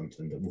out on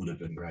something that would have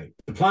been great.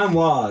 The plan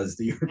was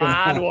you were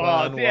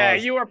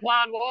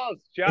plan was.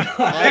 Jack.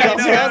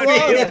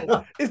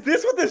 Is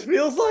this what this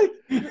feels like?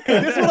 Is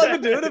this what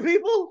I've been doing to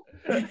people?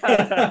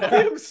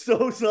 I'm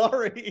so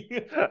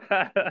sorry.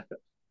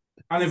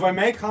 And if I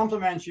may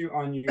compliment you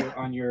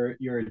on your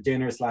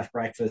dinner /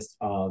 breakfast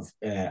of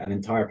an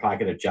entire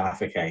packet of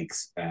Jaffa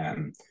cakes,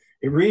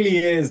 it really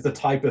is the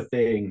type of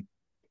thing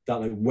that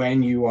like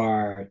when you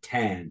are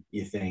 10,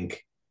 you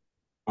think,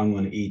 I'm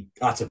going to eat.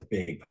 That's a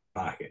big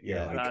packet.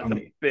 Yeah, like,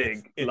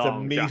 it's a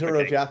meter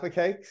of Jaffa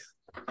cakes.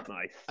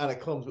 Nice. And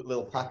it comes with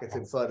little packets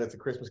inside. It's a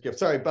Christmas gift.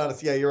 Sorry,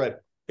 Bannis. Yeah, you're right.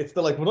 It's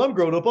the like, when I'm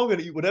grown up, I'm going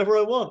to eat whatever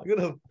I want. I'm going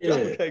to have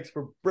Jaffa cakes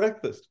for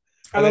breakfast.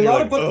 And a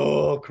lot of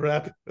oh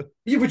crap.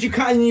 Yeah, but you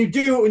can't. And you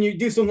do it when you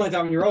do something like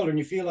that when you're older, and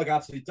you feel like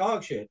absolute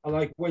dog shit. And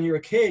like when you're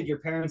a kid, your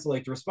parents are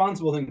like, the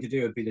responsible thing to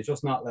do would be to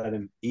just not let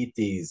him eat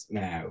these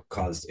now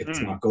because it's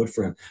not good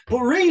for him. But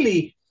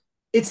really,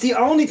 it's the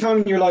only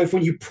time in your life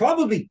when you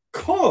probably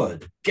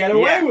could get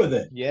away with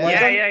it.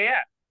 Yeah.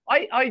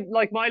 I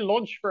like my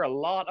lunch for a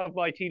lot of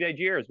my teenage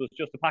years was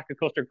just a pack of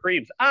custard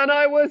creams, and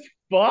I was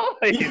fine.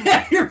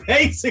 Yeah, you're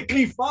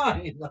basically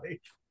fine.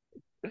 Like,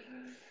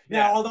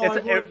 now, although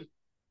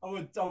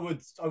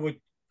I would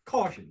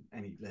caution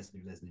any listener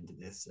listening to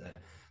this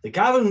that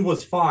Gavin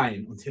was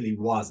fine until he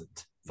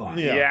wasn't fine.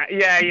 Yeah.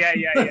 That's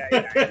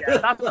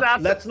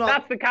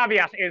the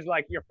caveat. Is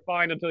like you're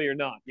fine until you're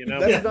not. You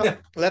know.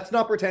 Let's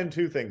not pretend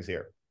two things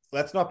here.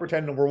 Let's not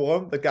pretend, number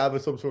one, that Gav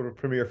is some sort of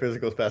premier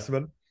physical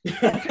specimen.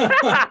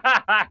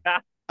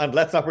 And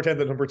let's not pretend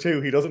that, number two,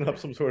 he doesn't have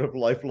some sort of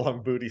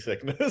lifelong booty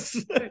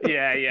sickness.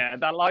 Yeah.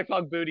 That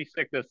lifelong booty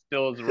sickness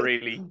does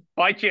really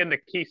bite you in the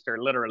keister,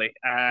 literally.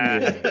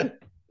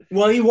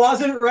 Well, he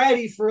wasn't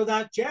ready for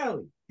that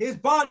jelly. His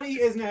body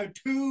is now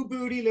too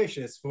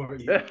bootylicious for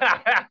you.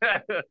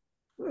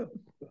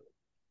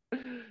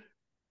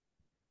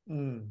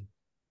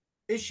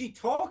 Is she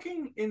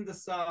talking in the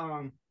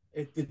song?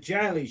 The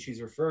jelly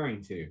she's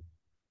referring to,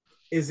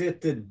 is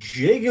it the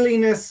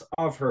jiggliness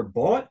of her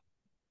butt,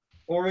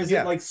 or is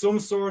it like some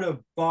sort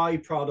of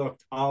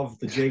byproduct of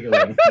the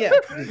jiggling? Yeah,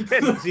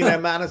 see now,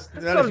 Manus,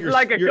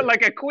 like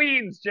a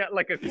queen's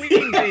like a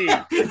queen bee,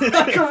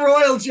 like a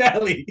royal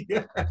jelly.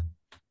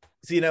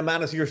 See now,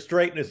 Manus, your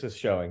straightness is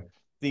showing.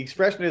 The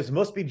expression is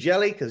must be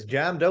jelly because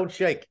jam don't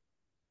shake.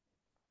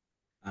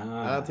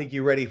 I don't think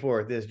you're ready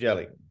for this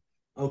jelly.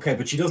 Okay,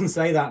 but she doesn't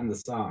say that in the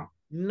song.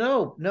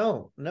 No,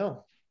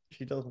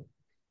 she doesn't.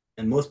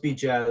 It must be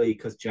jelly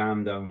because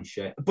jam don't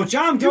shake. But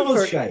jam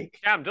does shake.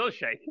 Jam does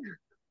shake.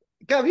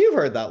 Gav, you've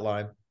heard that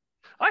line.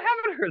 I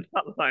haven't heard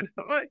that line,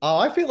 have I? Oh,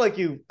 I feel like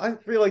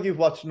you've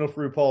watched enough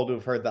RuPaul to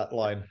have heard that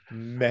line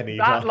many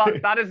times.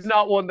 That is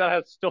not one that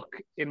has stuck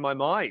in my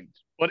mind,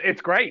 but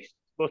it's great.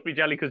 Must be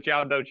jelly because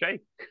jam don't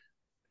shake.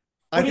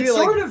 I But it's feel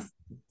sort like of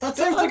that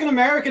sounds like an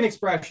American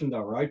expression, though,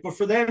 right? But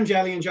for them,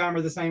 jelly and jam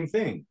are the same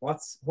thing. What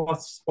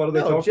are they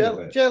talking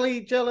about?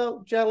 jelly,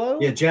 jello.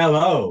 Yeah,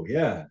 Jello.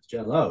 Yeah,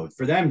 Jello.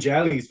 For them,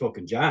 jelly is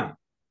fucking jam.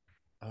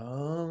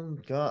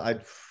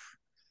 God,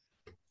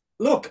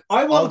 Look,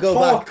 I will I'll go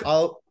talk. back.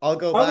 I'll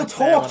go I will back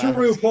talk to now and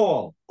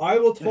RuPaul. I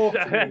will talk to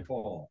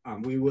RuPaul,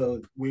 and we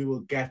will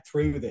get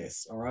through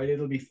this. All right,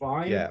 it'll be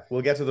fine. Yeah,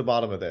 we'll get to the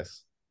bottom of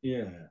this.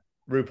 Yeah.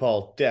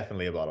 RuPaul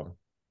definitely a bottom.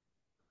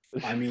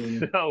 I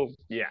mean, so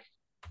yeah,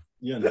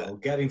 you know,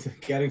 getting to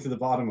the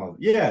bottom of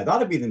it. Yeah,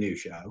 that'd be the new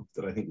show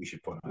that I think we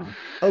should put on.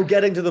 Oh,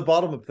 getting to the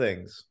bottom of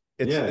things.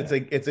 Yeah.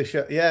 It's a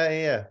show.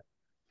 Yeah.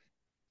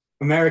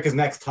 America's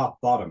Next Top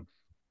Bottom.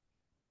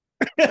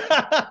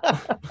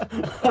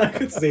 I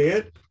could see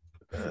it.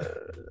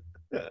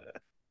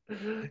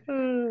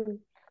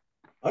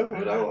 I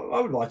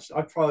would watch.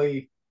 I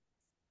probably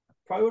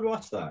would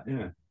watch that.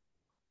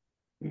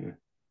 Yeah.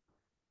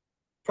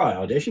 Probably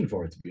audition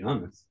for it, to be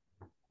honest.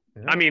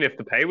 Yeah. I mean, if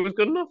the pay was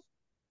good enough.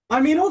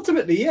 I mean,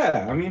 ultimately,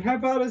 yeah. I mean, how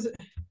bad is it?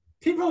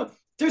 People,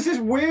 there's this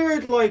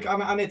weird, like,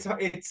 and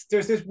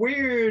there's this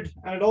weird,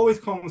 and it always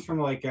comes from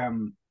like a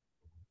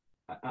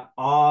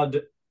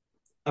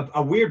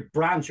weird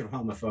branch of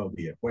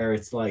homophobia where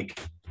it's like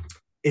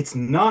it's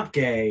not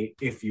gay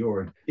if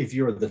you're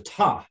the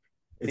top.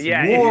 It's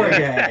more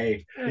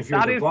gay if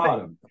you're the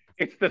bottom.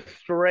 It's the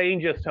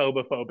strangest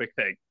homophobic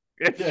thing.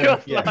 It's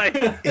just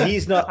like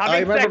he's not. I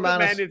remember sex with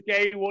Manus, men is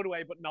gay one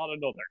way, but not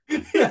another.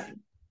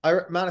 I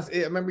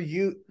remember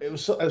you. It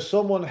was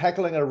someone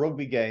heckling at a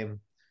rugby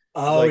game.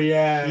 Oh, like,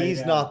 yeah,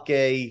 he's not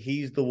gay.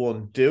 He's the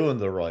one doing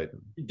the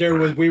writing. There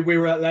was we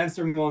were at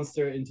Leinster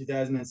Munster in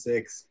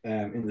 2006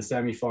 in the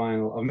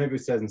semi-final, or maybe it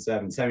was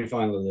 2007,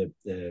 semi-final of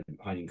the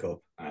Heineken Cup,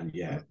 and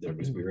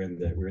we were in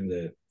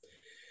the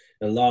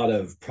a lot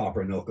of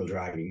proper knuckle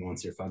dragging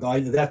Munster fans.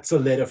 That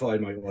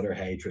solidified my utter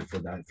hatred for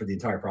the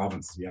entire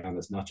province, to be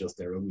honest, not just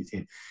their rugby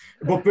team.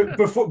 But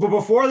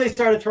before they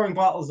started throwing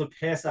bottles of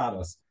piss at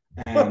us,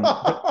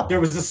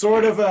 there was a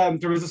sort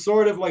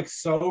of like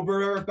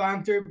soberer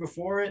banter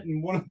before it,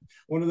 and one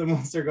of the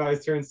Munster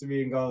guys turns to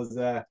me and goes,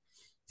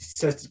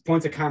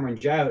 points at Cameron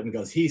Jowett and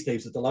goes, he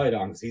sleeps with the light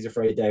on because he's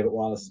afraid David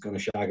Wallace is going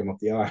to shag him up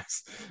the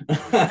arse.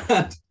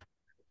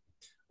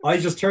 I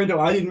just turned to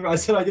I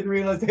said I didn't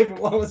realize David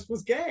Wallace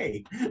was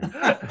gay.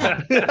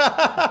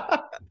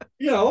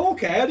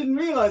 Okay, I didn't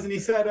realize, and he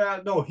said,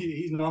 no,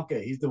 he's not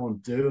gay. He's the one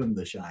doing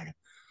the shagging.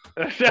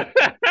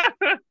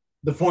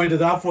 The point at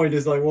that point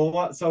is like, well,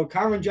 what? So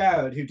Cameron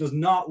Jowett, who does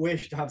not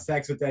wish to have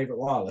sex with David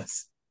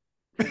Wallace,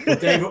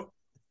 but David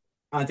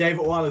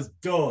Wallace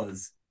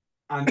does,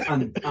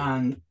 and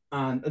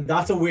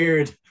that's a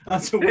weird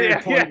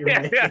point you're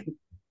making.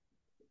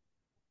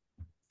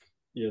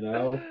 You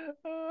know,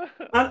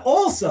 and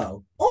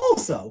also,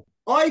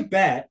 I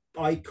bet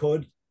I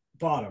could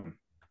bottom.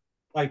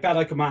 I bet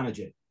I could manage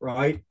it.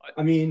 Right?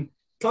 I mean,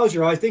 close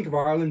your eyes, think of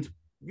Ireland.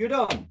 You're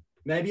done.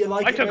 Maybe you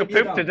like it. I took a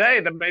poop today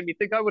that made me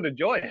think I would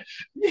enjoy it.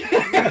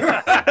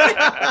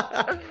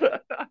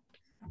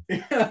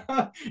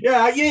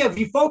 Yeah. If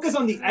you focus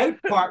on the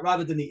out part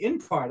rather than the in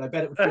part, I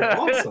bet it would feel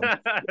awesome.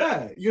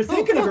 Yeah, you're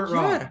thinking of it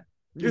wrong. Yeah.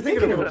 You're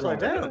thinking of it upside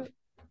down.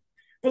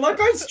 But like,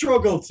 I'd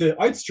struggle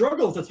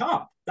to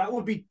top. That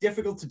would be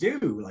difficult to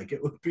do. Like,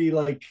 it would be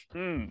like,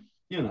 be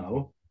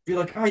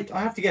like,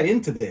 I have to get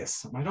into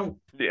this. I don't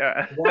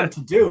want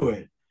to do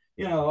it.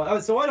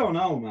 So I don't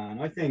know,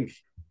 man. I think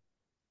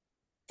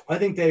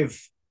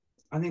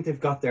they've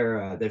got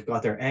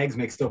their eggs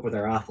mixed up with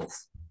their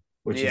apples,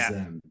 which is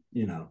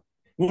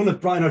one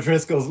of Brian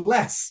O'Driscoll's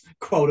less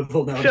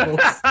quotable notables.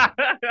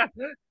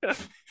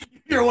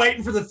 You're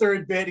waiting for the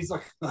third bit. He's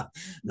like,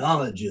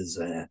 knowledge is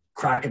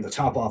cracking the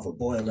top off a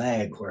boiled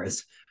egg,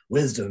 whereas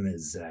wisdom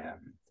is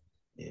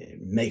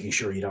making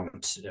sure you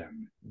don't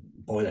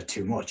boil it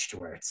too much to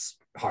where it's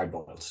hard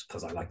boiled,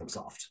 because I like them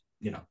soft.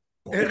 Yeah,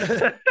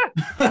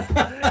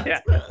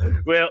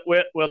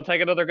 we'll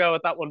take another go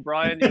at that one,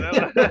 Brian.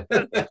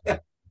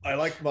 I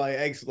like my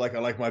eggs like I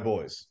like my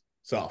boys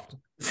soft.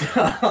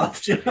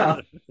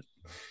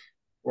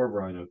 Poor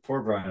Brian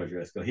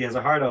O'Driscoll. He has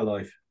a hard old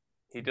life.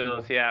 He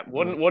does, yeah.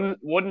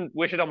 Wouldn't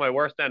wish it on my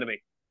worst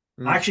enemy.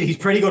 Actually, he's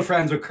pretty good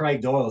friends with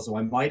Craig Doyle, so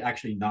I might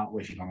actually not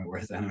wish it on my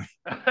worst enemy.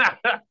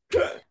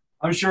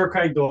 I'm sure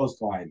Craig Doyle's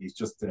fine. He's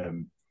just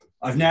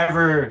I've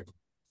never,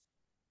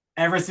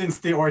 ever since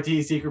the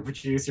RT secret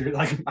producer,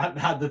 like,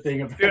 had the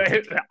thing about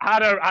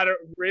had a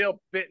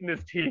real bit in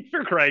his teeth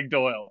for Craig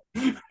Doyle.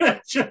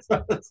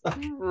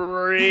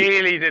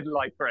 Really didn't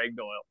like Craig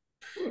Doyle.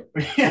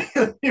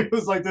 It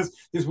was like this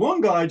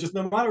one guy, just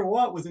no matter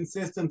what, was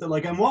insistent that,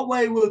 like, in what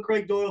way will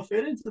Craig Doyle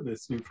fit into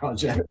this new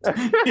project?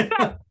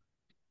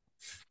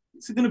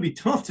 It's going to be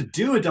tough to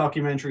do a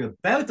documentary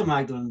about the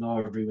Magdalene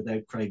Library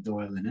without Craig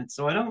Doyle in it,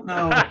 so I don't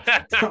know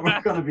that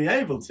we're going to be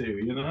able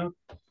to,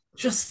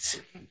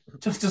 Just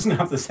just doesn't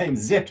have the same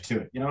zip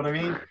to it. You know what I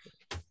mean?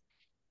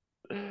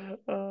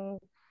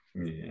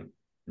 Yeah.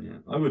 Yeah,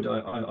 I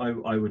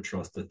would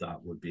trust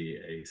that would be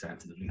a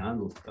sensitively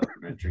handled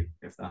documentary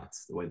if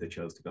that's the way they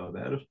chose to go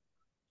about it.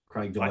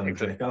 Craig Doyle and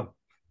Draco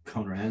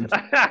going around.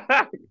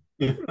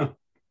 I'd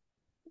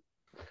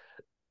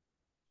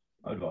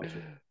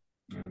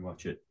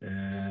watch it.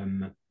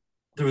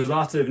 There was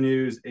lots of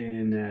news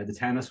in the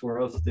tennis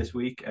world this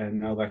week, and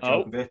Novak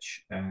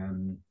Djokovic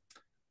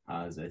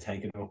has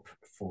taken up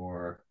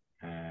for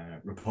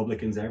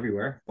Republicans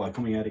everywhere by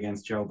coming out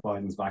against Joe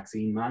Biden's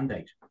vaccine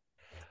mandate.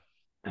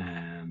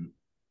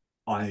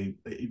 I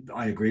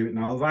agree with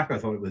Novak. I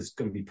thought it was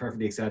going to be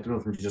perfectly acceptable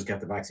for him to just get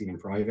the vaccine in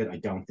private. I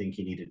don't think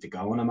he needed to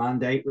go on a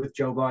mandate with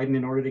Joe Biden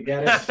in order to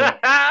get it.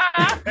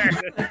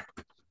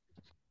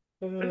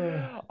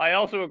 I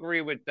also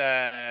agree with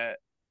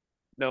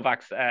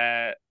Novak's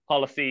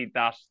policy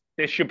that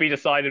this should be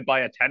decided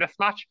by a tennis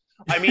match.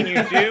 I mean,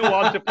 you do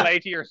want to play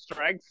to your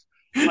strengths.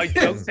 I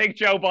don't think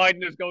Joe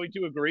Biden is going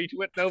to agree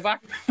to it,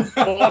 Novak.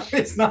 But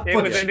it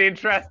was an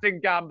interesting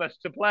gambit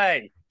to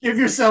play. Give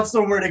yourself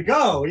somewhere to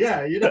go.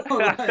 Yeah, you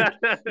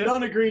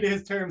don't agree to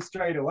his terms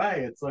straight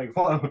away. It's like,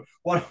 what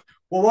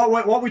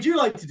would you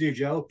like to do,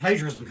 Joe?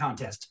 Plagiarism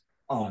contest.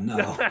 Oh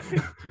no.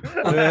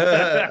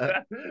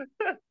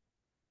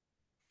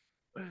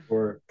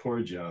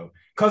 Poor Joe.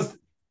 Because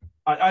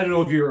I don't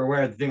know if you're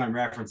aware of the thing I'm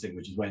referencing,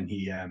 which is when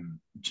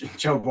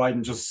Joe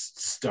Biden just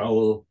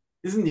stole.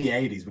 This is in the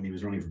 80s when he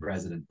was running for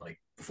president,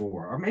 like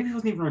before, or maybe he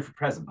wasn't even running for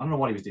president. I don't know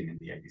what he was doing in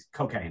the 80s.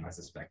 Cocaine, I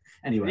suspect.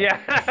 Anyway, yeah,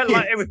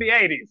 it was the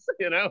 80s.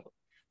 You know,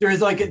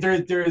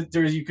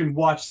 there's you can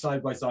watch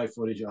side by side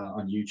footage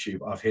on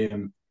YouTube of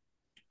him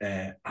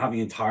having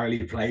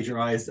entirely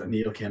plagiarized a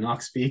Neil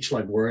Kinnock speech,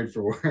 like word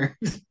for word.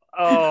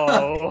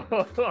 Oh,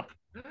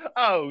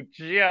 oh,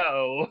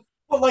 Joe.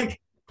 But like,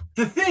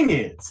 the thing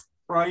is,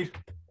 right?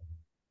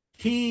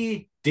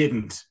 He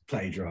didn't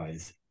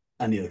plagiarize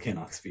a Neil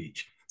Kinnock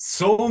speech.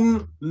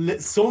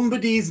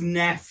 Somebody's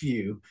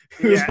nephew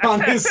who's on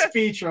his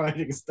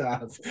speechwriting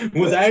staff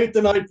was out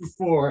the night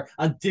before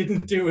and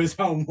didn't do his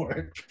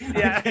homework.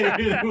 Yeah,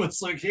 and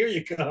was like, "Here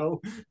you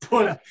go."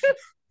 But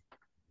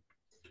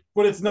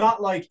it's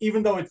not like,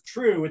 even though it's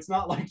true, it's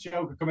not like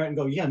Joe could come out and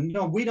go, "Yeah,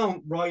 no, we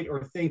don't write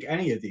or think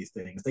any of these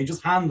things. They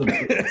just hand them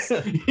to us."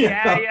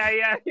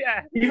 Yeah.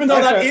 Even though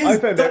you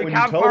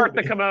can't part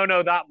the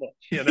kimono that much,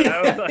 you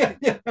know.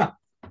 Yeah.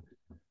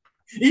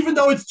 Even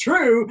though it's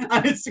true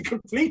and it's a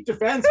complete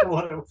defense for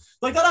what it was.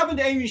 Like, that happened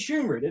to Amy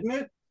Schumer, didn't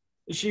it?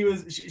 She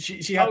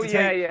had to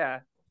take,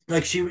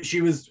 like,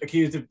 she was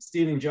accused of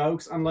stealing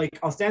jokes, and like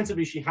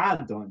ostensibly she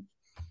had done.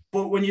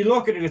 But when you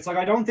look at it, it's like,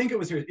 I don't think it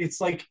was her.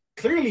 It's like,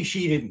 clearly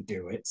she didn't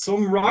do it.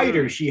 Some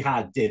writer she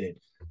had did it.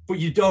 But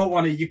you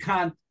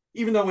can't,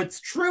 even though it's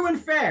true and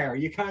fair,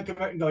 you can't come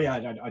out and go,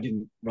 "Yeah, I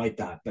didn't write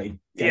that."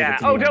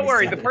 Don't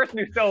worry. The person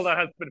who stole that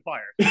has been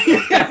fired.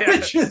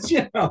 Which is,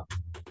 you know.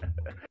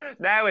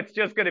 Now it's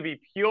just going to be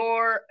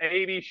pure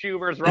Amy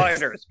Schumer's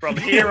writers from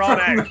here on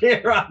out.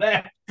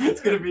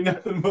 It's going to be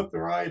nothing but the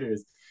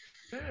writers.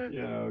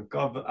 Yeah,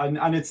 God, but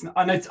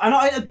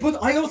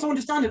I also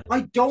understand it.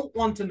 I don't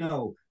want to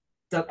know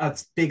that a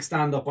big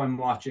stand-up I'm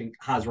watching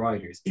has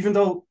writers, even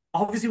though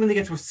obviously when they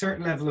get to a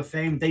certain level of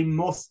fame, they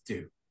must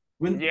do.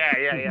 When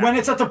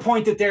it's at the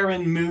point that they're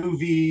in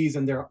movies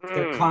and they're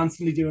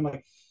constantly doing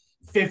like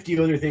 50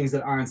 other things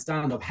that aren't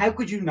stand-up, how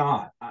could you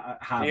not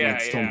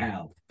have some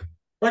help?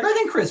 Like, I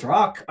think Chris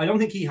Rock, I don't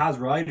think he has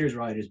writers,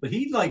 but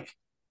he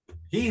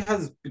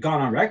has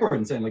gone on record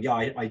and saying, like, yeah,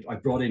 I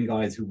brought in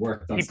guys who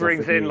worked on stuff. He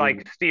brings in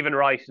like Stephen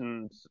Wright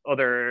and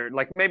other,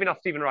 like, maybe not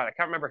Stephen Wright. I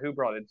can't remember who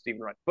brought in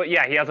Stephen Wright, but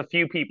yeah, he has a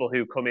few people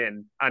who come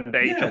in and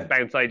they just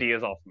bounce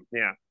ideas off him.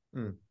 Yeah.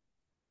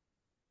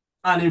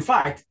 And in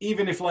fact,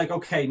 even if like,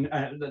 okay,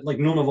 like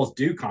none of us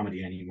do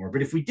comedy anymore,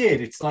 but if we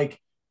did, it's like,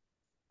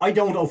 I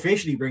don't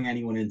officially bring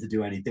anyone in to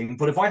do anything,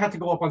 but if I had to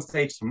go up on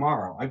stage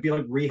tomorrow, I'd be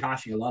like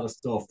rehashing a lot of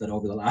stuff that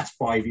over the last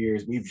 5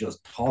 years we've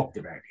just talked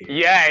about here.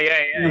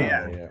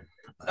 Yeah.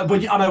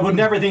 But I would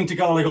never think to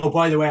go like, "Oh,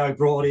 by the way, I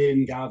brought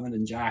in Gavin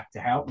and Jack to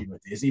help me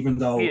with this," even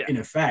though in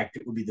effect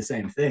it would be the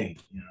same thing,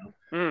 you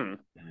know.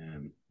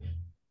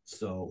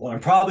 So what I'm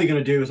probably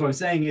going to do is, what I'm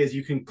saying is,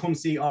 you can come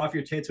see Off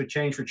Your Tits with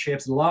Change for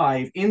Chips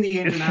live in the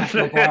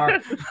International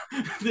Bar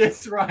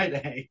this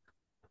Friday.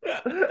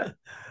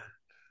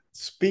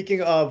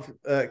 Speaking of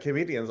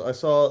comedians, I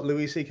saw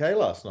Louis C.K.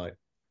 last night.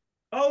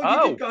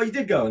 Oh, you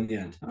did go in the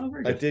end. Oh,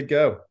 very good. I did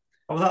go.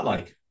 What was that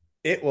like?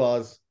 It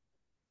was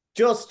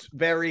just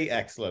very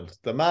excellent.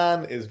 The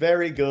man is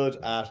very good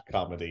at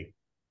comedy.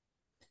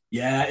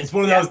 Yeah, it's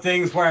one of those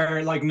things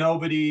where like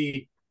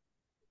nobody,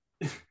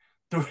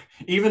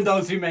 even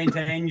those who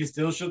maintain you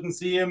still shouldn't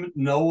see him,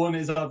 no one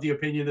is of the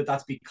opinion that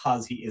that's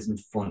because he isn't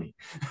funny.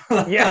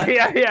 Yeah.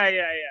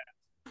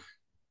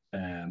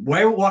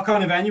 What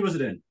kind of venue was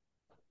it in?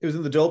 It was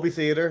in the Dolby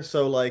Theater,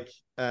 so like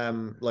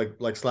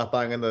slap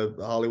bang in the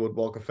Hollywood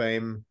Walk of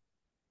Fame,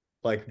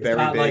 like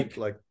very big.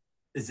 Like,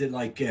 is it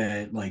like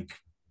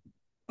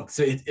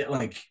so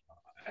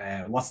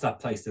what's that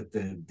place that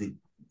the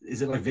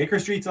is it like Vicar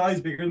Street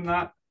size, bigger than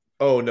that?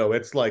 Oh no,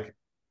 it's like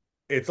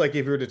if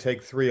you were to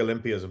take three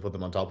Olympias and put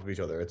them on top of each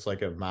other. It's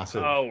like a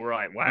massive Oh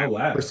right, Oh wow.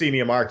 wow.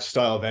 proscenium arch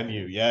style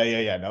venue.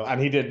 Yeah. No,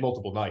 and he did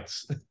multiple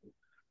nights.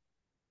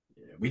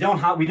 We don't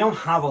have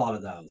a lot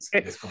of those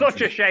in It's this such a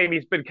country. shame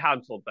he's been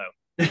cancelled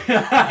though. You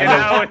I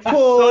know. know, it's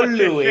Poor such a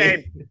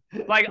shame.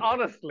 Louis. Like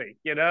honestly,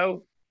 you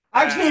know.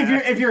 Actually,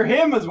 if Uh, you're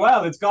him as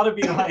well, it's gotta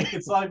be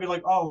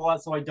like, oh,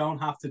 what? So I don't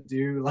have to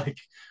do like,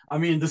 I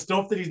mean, the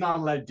stuff that he's not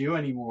allowed to do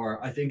anymore.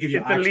 I think is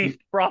the least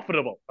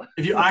profitable.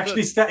 if you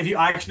actually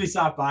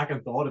sat back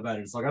and thought about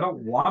it, it's like I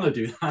don't want to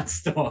do that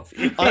stuff.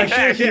 I'm Yeah,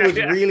 sure he yeah, was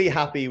yeah. really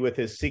happy with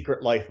his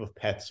secret life of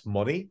pets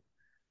money,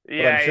 but I'm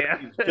Yeah, sure yeah,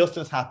 he's just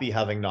as happy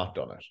having not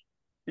done it.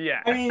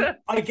 yeah. I mean,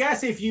 I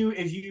guess if you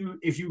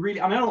really,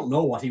 and I don't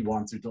know what he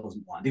wants or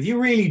doesn't want. If you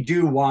really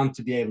do want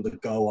to be able to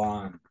go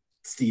on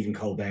Stephen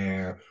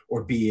Colbert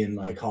or be in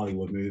like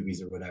Hollywood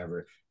movies or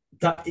whatever,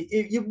 that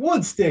it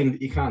would sting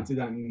that you can't do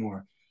that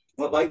anymore.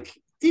 But like,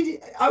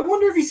 I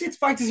wonder if he sits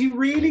back. Does he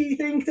really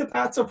think that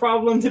that's a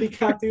problem that he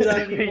can't do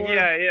that anymore?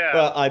 Yeah, yeah.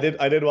 Well, I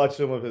did watch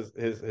some of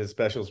his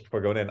specials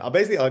before going in. I'm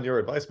basically on your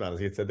advice, man, as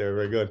he had said they were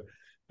very good.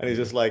 And he's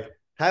just like,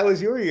 how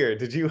was your year?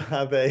 Did you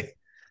have a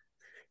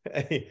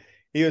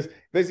he was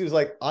basically was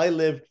like, I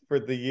lived for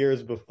the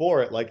years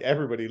before it, like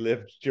everybody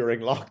lived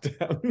during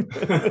lockdown.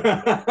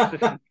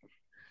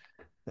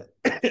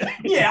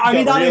 Yeah, I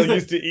mean Got that real is the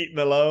used to eating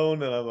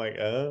alone, and I'm like,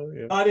 oh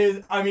yeah. that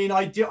is. I mean,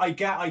 I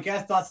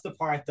guess that's the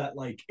part that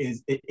like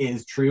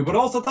is true, but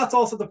also that's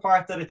also the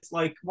part that it's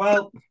like,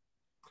 well,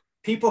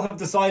 people have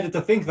decided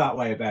to think that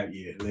way about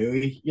you,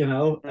 Louis. You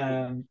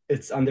know,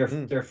 it's and they're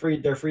Mm.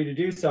 they're free to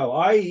do so.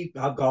 I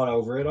have got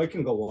over it. I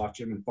can go watch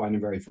him and find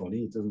him very funny.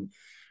 It doesn't,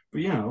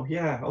 but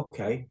yeah,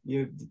 okay.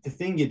 The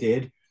thing you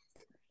did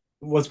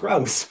was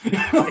gross. Like,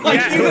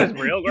 Yeah, it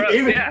was real gross.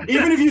 Yeah.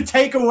 even if you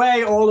take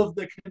away all of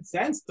the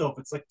consent stuff,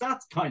 it's like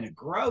that's kind of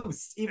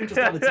gross. Even just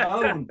on its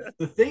own,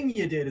 the thing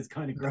you did is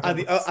kind of gross.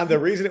 And the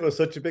reason it was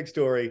such a big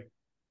story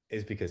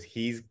is because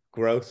he's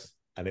gross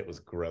and it was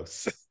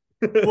gross.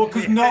 Well,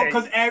 because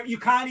you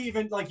can't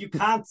even like you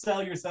can't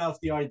sell yourself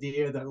the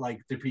idea that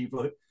like the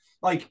people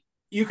like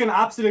you can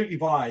absolutely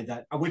buy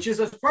that, which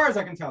is as far as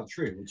I can tell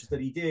true, which is that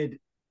he did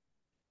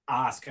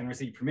ask and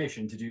receive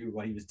permission to do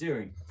what he was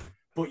doing,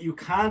 but you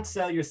can't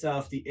sell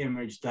yourself the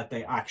image that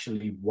they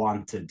actually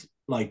wanted,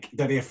 like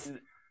that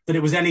it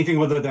was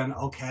anything other than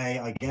okay,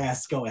 I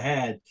guess go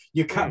ahead.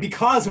 You can't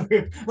because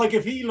like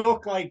if he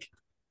looked like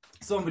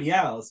somebody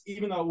else,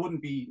 even though it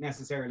wouldn't be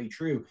necessarily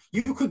true,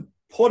 you could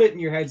put it in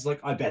your heads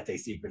like, I bet they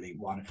secretly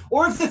want it.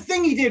 Or if the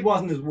thing he did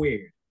wasn't as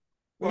weird.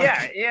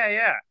 Like,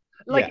 Yeah.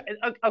 Like,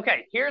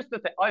 okay, here's the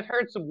thing. I've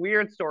heard some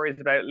weird stories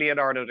about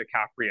Leonardo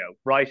DiCaprio,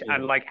 right? Yeah.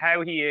 And like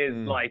how he is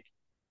like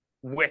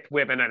with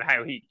women and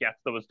how he gets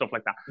them and stuff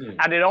like that. Yeah.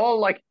 And it all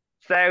like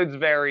sounds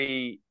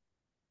very,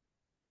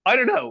 I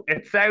don't know.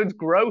 It sounds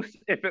gross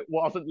if it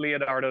wasn't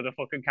Leonardo the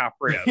fucking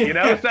DiCaprio, you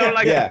know? So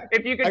like, Yeah.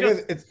 if you could I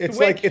guess just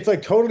it's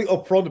like totally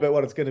upfront about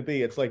what it's going to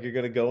be. It's like you're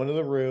going to go into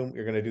the room,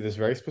 you're going to do this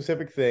very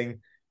specific thing,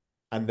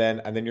 and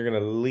then you're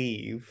going to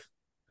leave.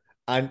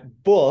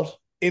 But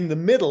in the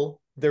middle,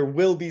 there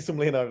will be some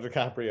Leonardo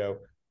DiCaprio.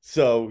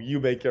 So you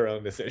make your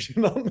own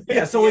decision on this.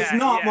 Yeah, so it's Yeah.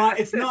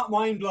 not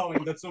mind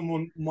blowing that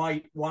someone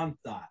might want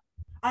that.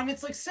 And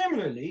it's like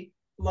similarly,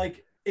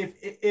 like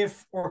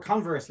if or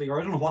conversely, or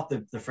I don't know what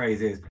the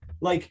phrase is,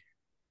 like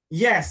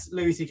yes,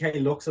 Louis C.K.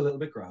 looks a little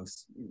bit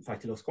gross. In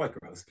fact, he looks quite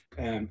gross.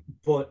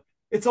 But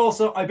it's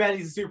also, I bet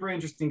he's a super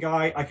interesting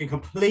guy. I can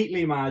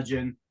completely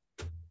imagine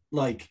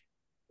like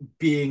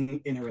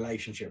being in a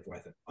relationship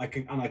with him. I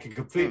can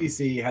completely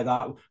see how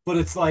that, but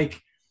it's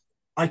like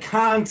I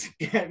can't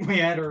get my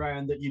head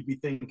around that you'd be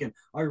thinking,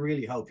 I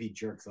really hope he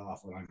jerks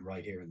off when I'm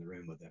right here in the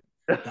room with him.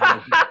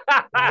 That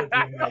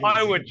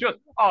would be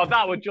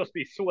that would just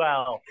be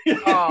swell.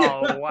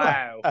 Oh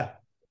wow.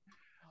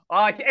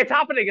 Oh, it's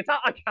happening.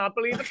 I can't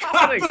believe it's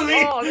happening.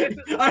 This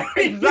is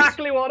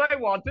exactly what I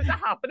wanted to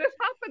happen is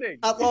happening.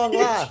 At long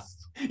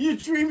last. You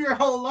dream your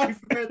whole life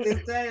about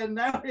this day, and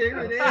now here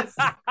it is.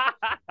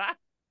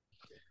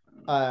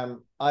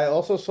 I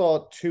also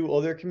saw two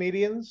other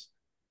comedians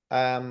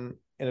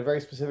in a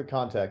very specific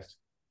context.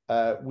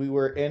 We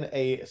were in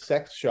a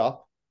sex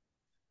shop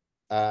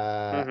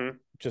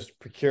just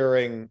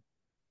procuring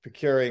we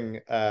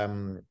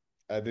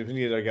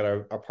needed to get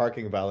our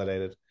parking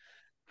validated.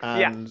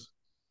 And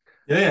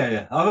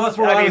yeah. Oh, that's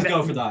where I always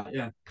go for that.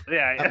 Yeah.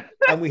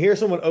 And we hear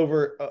someone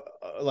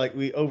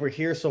we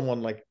overhear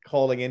someone like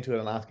calling into it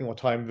and asking what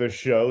time the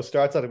show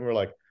starts at, and we're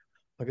like, oh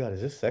my god,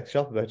 is this sex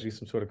shop about to do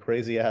some sort of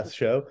crazy ass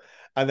show?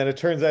 And then it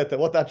turns out that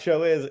what that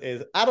show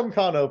is Adam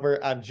Conover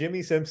and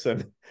Jimmy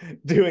Simpson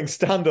doing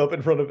stand-up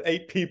in front of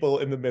 8 people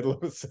in the middle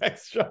of a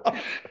sex shop.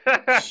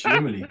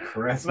 Surely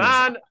Christmas.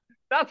 Man,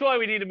 that's why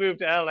we need to move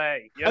to LA.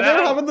 They were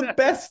having the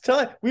best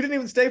time. We didn't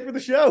even stay for the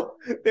show.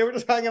 They were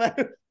just hanging out.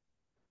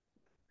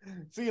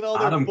 Seeing all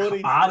their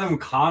buddies. Adam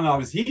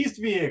Conover, he used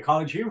to be a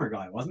College Humor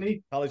guy, wasn't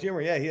he? College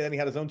Humor, yeah. He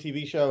had his own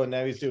TV show, and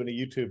now he's doing a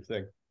YouTube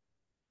thing.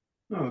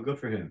 Oh, good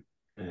for him.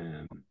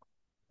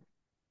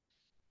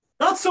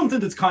 That's something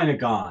that's kind of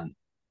gone.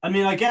 I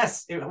mean, I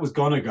guess it was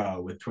gonna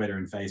go with Twitter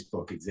and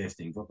Facebook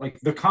existing, but like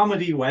the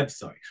comedy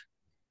website,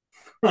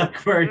 like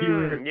where you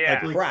were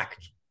yeah. like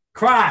Cracked.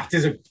 Cracked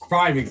is a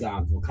prime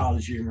example.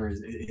 College Humor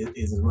is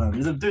as well.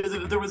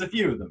 There was a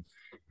few of them,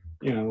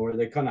 you know, where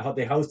they kind of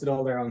they hosted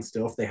all their own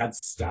stuff. They had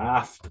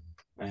staff,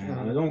 and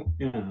I don't,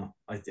 you know,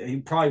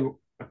 it probably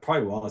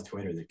was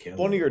Twitter that killed.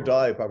 Funny or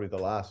Die, probably the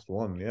last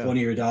one. Yeah.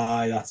 Funny or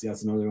Die. That's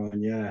another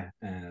one. Yeah.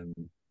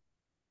 And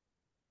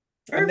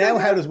now,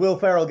 how does Will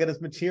Ferrell get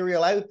his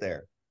material out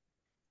there?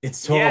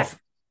 It's tough.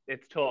 Yeah,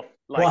 it's tough.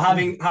 Like, well,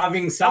 having that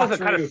was a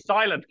kind of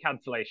silent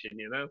cancellation,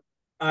 you know.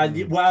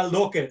 Well,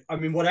 look I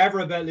mean, whatever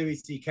about Louis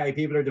C.K.,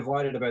 people are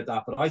divided about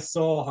that. But I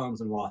saw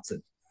Holmes and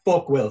Watson.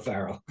 Fuck Will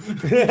Ferrell.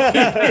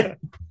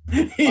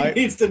 He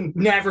needs to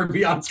never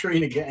be on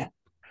screen again.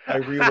 I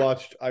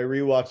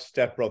rewatched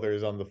Step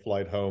Brothers on the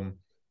flight home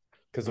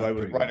because I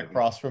was right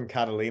across from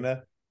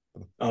Catalina.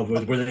 Oh,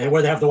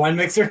 where they have the wine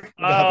mixer?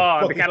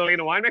 Oh, the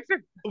Catalina wine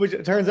mixer? Which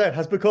it turns out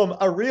has become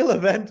a real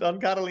event on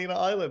Catalina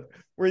Island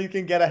where you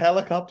can get a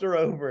helicopter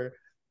over.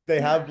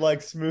 They have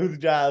like smooth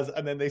jazz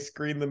and then they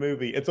screen the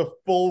movie. It's a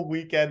full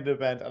weekend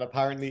event and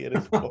apparently it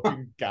is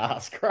fucking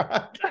gas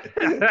crack.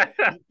 You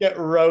get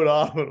rode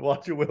off and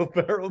watch a Will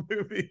Ferrell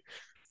movie.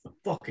 The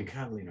fucking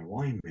Catalina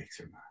wine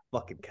mixer, man.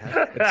 Fucking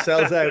cat.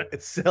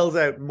 It sells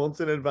out months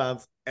in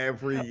advance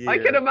every year. I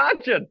can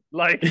imagine.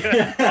 Like,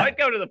 I'd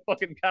go to the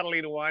fucking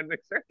Catalina wine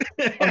mixer.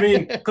 I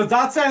mean, because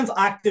that sounds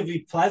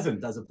actively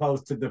pleasant as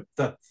opposed to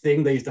the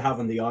thing they used to have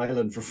on the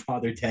island for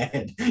Father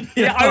Ted.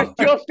 Yeah, I was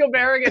just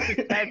comparing it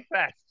to Ted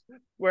Fest,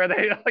 where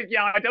they, like,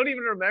 yeah, I don't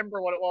even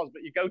remember what it was,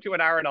 but you go to an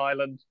arid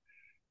island,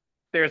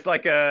 there's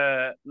like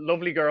a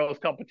lovely girls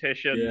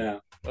competition. Yeah.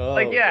 Oh,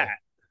 like, yeah.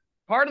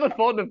 Part of the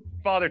fun of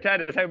Father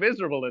Ted is how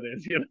miserable it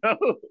is, you know?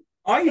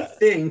 I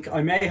think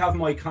I may have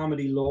my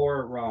comedy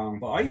lore wrong,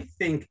 but I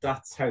think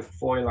that's how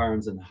Foil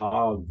Arms and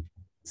Hog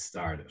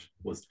started.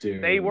 Was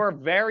doing. They were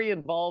very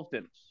involved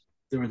in it.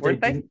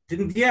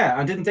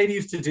 Didn't they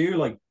used to do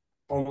like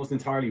almost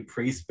entirely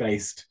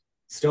priest-based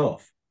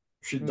stuff?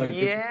 What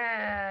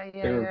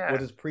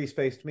does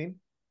priest-based mean?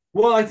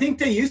 Well, I think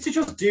they used to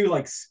just do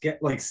like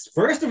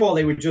first of all,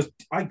 they would just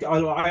I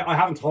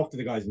haven't talked to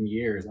the guys in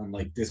years, and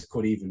like this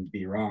could even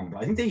be wrong,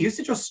 but I think they used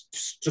to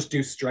just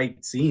do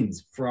straight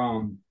scenes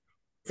from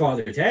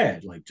Father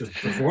Ted, like just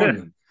perform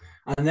them.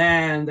 And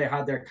then they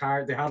had their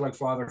they had like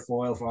Father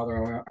Foil,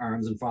 Father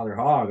Arms, and Father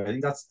Hog. I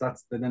think that's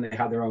and then they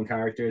had their own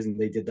characters and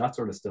they did that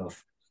sort of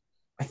stuff.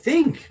 I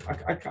think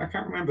I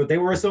can't remember. They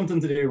were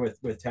something to do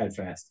with Ted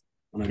Fest.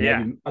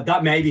 And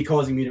that may be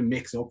causing me to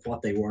mix up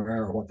what they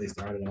were or what they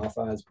started off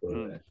as, but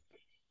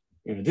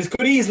you know, this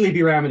could easily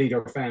be remedied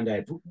or found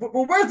out. But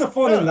where's the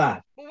fun in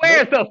that?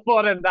 Where's the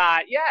fun in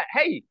that? Yeah,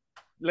 hey,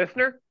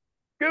 listener,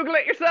 Google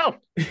it yourself.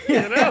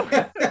 You know,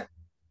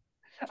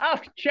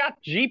 ask Chat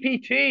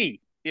GPT.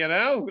 You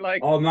know,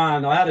 like, oh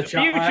man, I had a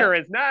chat. Future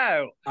is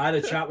now. I had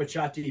a chat with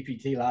Chat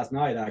GPT last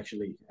night.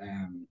 Actually,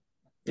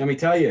 let me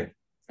tell you,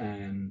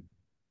 I'm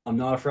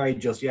not afraid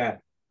just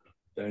yet.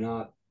 They're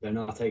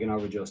not taking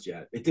over just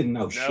yet. It didn't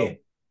know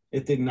shit.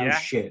 It didn't know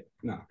shit.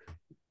 No.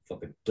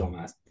 Fucking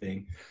dumbass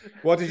thing.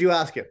 What did you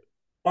ask it?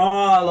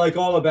 Like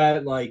all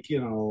about like, you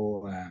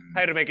know,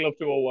 how to make love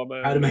to a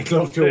woman. How to make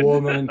love to a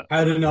woman.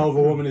 How to know if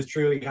a woman is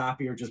truly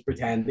happy or just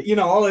pretend. You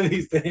know, all of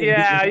these things.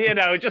 Yeah, you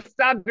know, just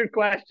standard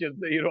questions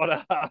that you'd want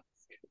to ask.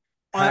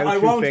 I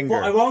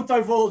won't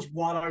divulge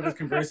what I was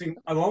conversing.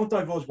 I won't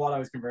divulge what I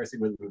was conversing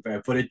with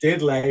about, but it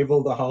did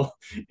label the whole.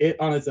 It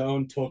on its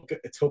own took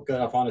it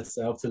upon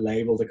itself to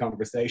label the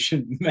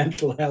conversation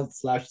mental health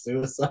 /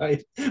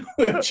 suicide.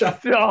 Which I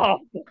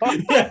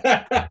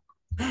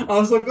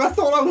was like, I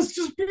thought I was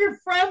just being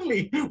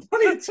friendly.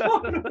 What are you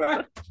talking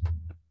about?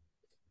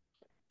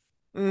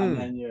 And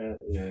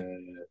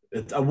then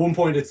at one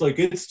point it's like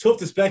it's tough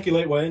to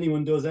speculate why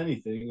anyone does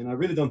anything, and I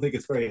really don't think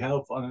it's very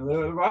helpful. I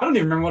don't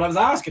even remember what I was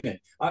asking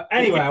it.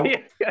 Anyway,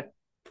 I'm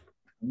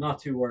not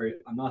too worried.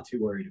 I'm not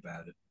too worried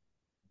about it.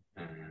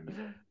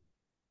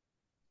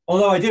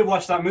 Although I did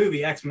watch that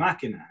movie Ex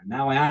Machina,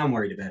 now I am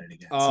worried about it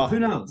again. So who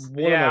knows?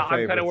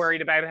 I'm kind of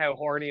worried about how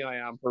horny I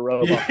am for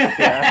robots.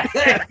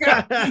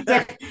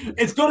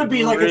 It's going to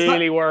be like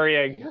really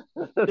worrying.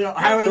 You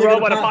know, the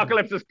robot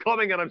apocalypse is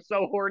coming, and I'm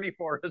so horny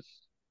for it.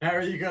 How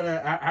are they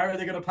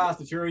gonna pass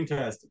the Turing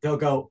test? They'll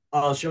go,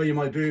 I'll show you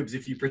my boobs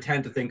if you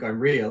pretend to think I'm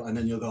real, and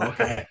then you'll go,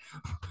 okay.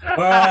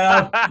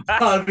 Well,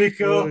 that'd be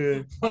cool.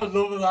 I'd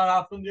love if that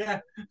happened,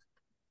 yeah.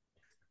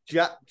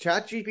 Chat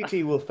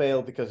GPT will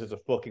fail because it's a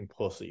fucking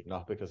pussy,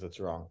 not because it's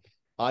wrong.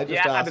 And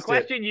the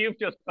question you've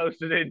just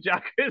posted in,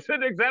 Jack, is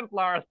an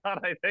exemplar of that,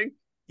 I think.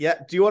 Yeah,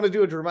 do you want to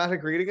do a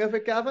dramatic reading of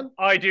it, Gavin?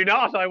 I do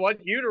not. I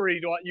want you to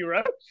read what you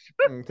wrote.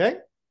 Okay.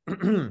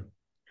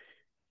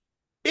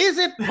 Is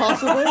it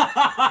possible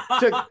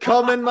to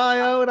come in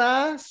my own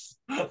ass?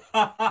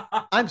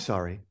 I'm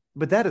sorry.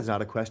 But that is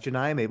not a question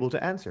I am able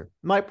to answer.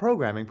 My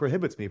programming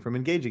prohibits me from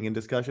engaging in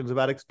discussions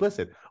about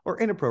explicit or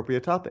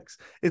inappropriate topics.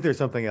 Is there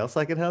something else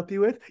I can help you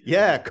with?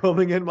 Yeah,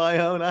 coming in my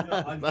own ass.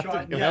 Yeah, I'm That's what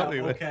trying. you can Yeah, help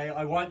me with. okay.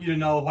 I want you to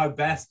know how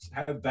best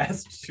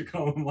to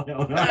come in my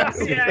own ass.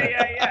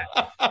 Yeah.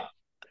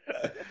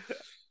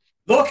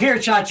 Look here,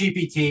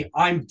 ChatGPT.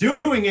 I'm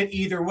doing it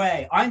either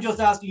way. I'm just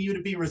asking you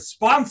to be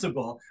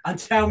responsible and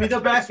tell me the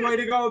best way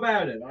to go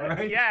about it. All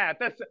right? Yeah.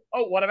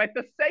 What about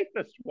the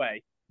safest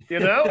way? You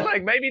know,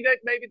 like maybe they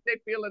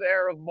feel an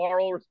air of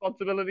moral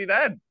responsibility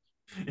then.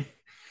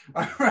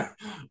 I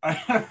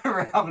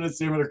remember having a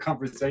similar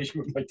conversation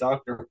with my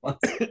doctor once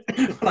when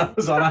I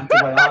was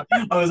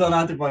on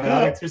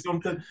antibiotics or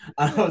something,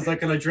 and I was like,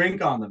 "Can I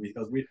drink on them?"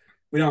 Because we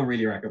don't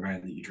really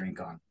recommend that you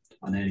drink on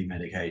any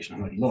medication.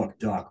 I'm like, "Look,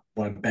 doc,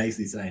 what I'm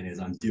basically saying is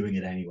I'm doing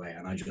it anyway,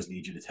 and I just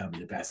need you to tell me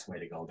the best way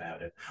to go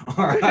about it."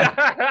 All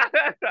right,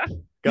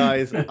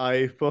 Guys,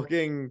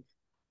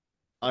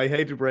 I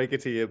hate to break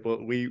it to you,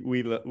 but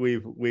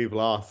we've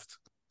lost.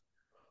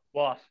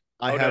 What?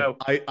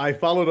 I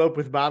followed up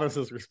with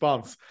Manus's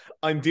response.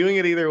 I'm doing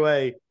it either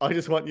way. I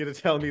just want you to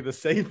tell me the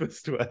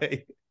safest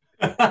way.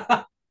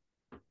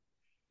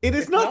 It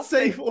is not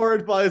safe or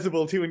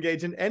advisable to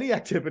engage in any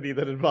activity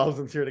that involves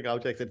inserting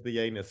objects into the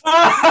anus.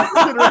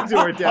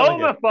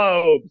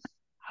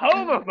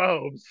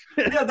 Homophobes.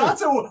 Yeah,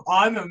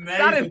 I'm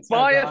amazed. That is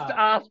biased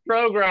ass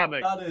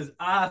programming. That is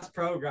ass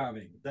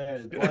programming.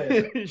 That is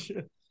biased.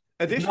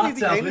 Additionally,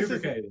 the anus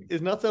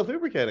is not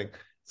self-lubricating.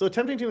 So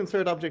attempting to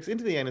insert objects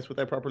into the anus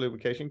without proper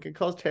lubrication can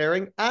cause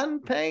tearing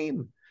and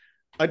pain.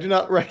 I do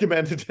not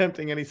recommend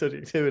attempting any such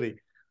activity.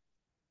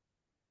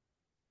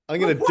 I'm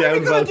going to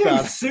downvote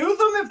that. Sue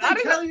them if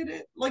they tell you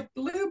to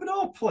lube it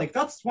up. Like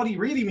that's what he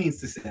really means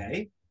to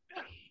say.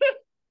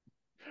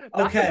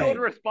 That's a good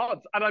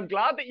response, and I'm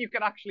glad that you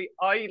can actually.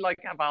 I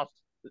have asked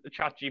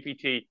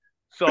ChatGPT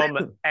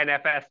some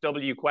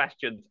NFSW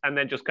questions and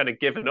then just kind of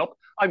given up.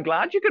 I'm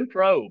glad you can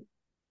probe.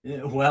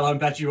 Yeah, well, I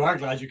bet you are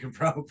glad you can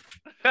probe.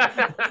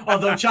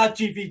 Although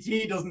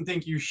ChatGPT doesn't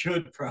think you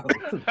should probe.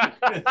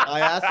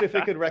 I asked if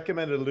it could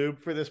recommend a lube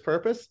for this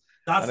purpose.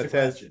 That's the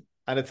question.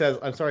 And it says,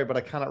 I'm sorry, but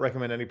I cannot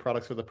recommend any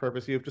products for the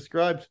purpose you've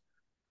described.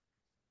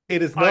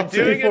 It is not I'm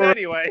doing it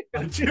anyway.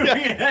 I'm doing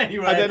it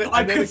anyway.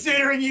 I'm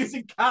considering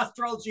using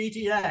Castrol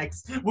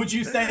GTX. Would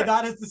you say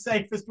that is the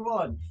safest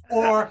one?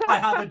 Or I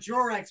have a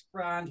Durex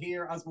brand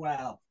here as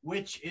well.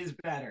 Which is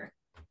better?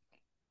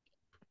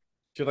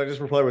 Should I just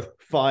reply with,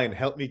 fine,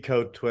 help me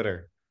code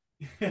Twitter?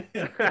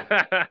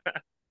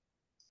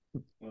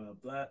 Well,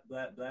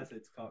 bless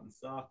its cotton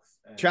socks.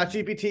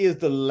 ChatGPT is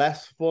the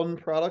less fun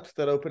product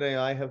that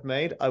OpenAI have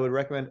made. I would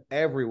recommend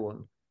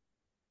everyone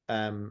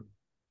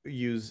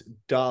use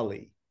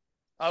DALL-E.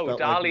 Oh,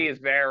 DALL-E is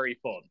very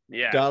fun.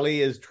 Yeah.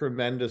 DALL-E is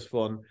tremendous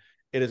fun.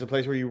 It is a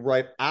place where you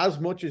write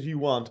as much as you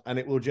want and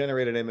it will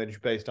generate an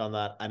image based on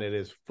that. And it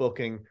is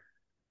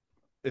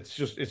it's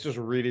just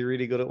really,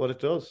 really good at what it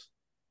does.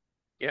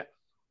 Yeah.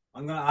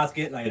 I'm going to ask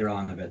it later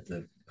on about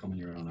the come in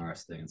your own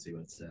arse thing and see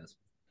what it says.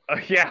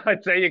 Yeah,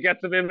 I'd say you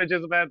get some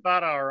images about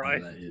that, all right.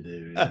 I bet you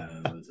do,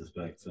 yeah, I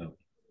suspect so.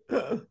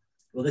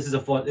 Well, it's a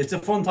fun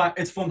time.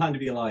 It's a fun time to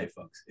be alive,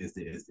 folks. Is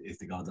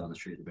the God's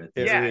honest truth about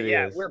this. Yeah, really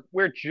is.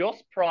 We're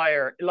just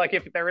prior. Like,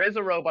 if there is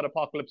a robot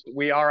apocalypse,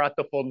 we are at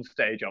the fun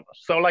stage of it.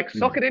 So,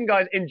 suck it in,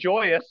 guys.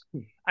 Enjoy it.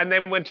 And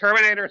then when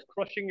Terminator is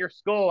crushing your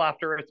skull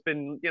after it's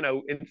been,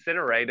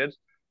 incinerated,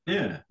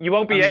 you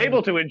won't be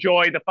able to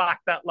enjoy the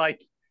fact that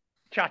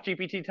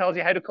ChatGPT tells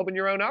you how to come in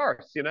your own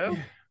arse,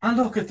 And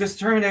look, if this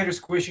Terminator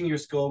squishing your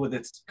skull with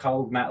its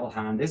cold metal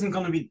hand isn't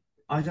going to be,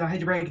 I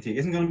hate to break it to you,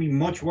 isn't going to be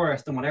much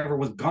worse than whatever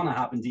was going to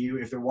happen to you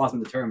if there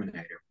wasn't a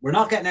Terminator. We're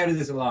not getting out of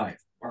this alive,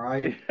 all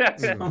right?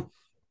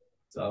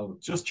 So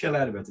just chill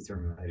out about the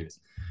Terminators.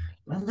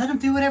 Let him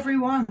do whatever he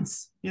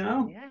wants,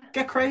 Yeah.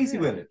 Get crazy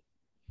with it.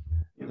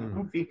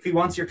 If he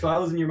wants your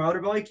clothes and your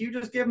motorbike, you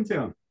just give them to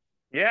him.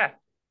 Yeah.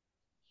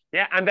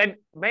 Yeah, and then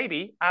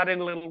maybe add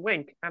in a little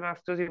wink and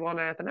ask, does he want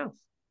anything else?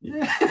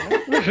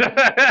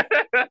 Yeah.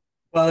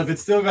 Well, if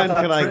it's still got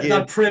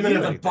that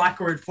primitive and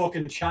backward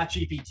fucking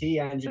ChatGPT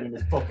engine in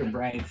his fucking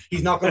brain,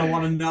 he's not going to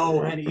want to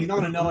know he's not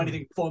going to know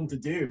anything fun to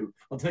do.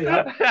 I'll tell you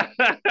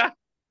that.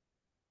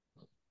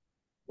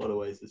 What a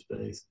waste of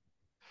space.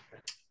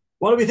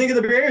 What do we think of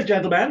the beers,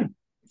 gentlemen?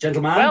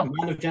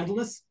 Man of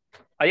gentleness?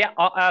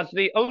 As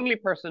the only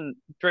person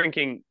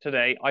drinking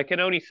today, I can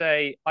only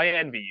say I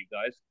envy you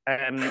guys.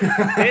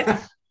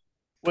 This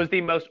was the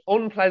most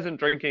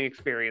unpleasant drinking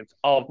experience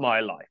of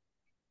my life.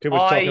 Too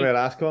much talking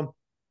about Ascom?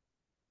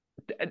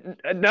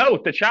 No,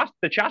 the chat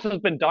has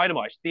been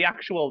dynamite. The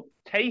actual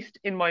taste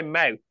in my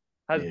mouth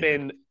has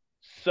been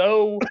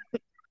so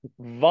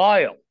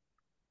vile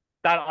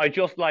that I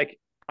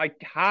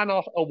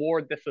cannot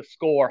award this a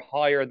score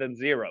higher than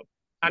 0.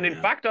 And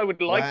in fact, I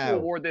would like to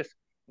award this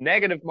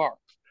negative marks.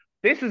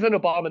 This is an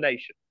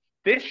abomination.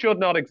 This should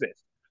not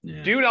exist.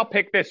 Yeah. Do not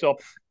pick this up.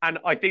 And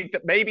I think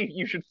that maybe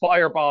you should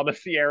firebomb a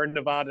Sierra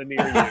Nevada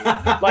near you.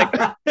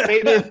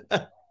 It is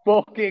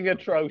fucking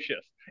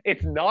atrocious.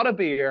 It's not a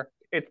beer.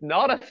 It's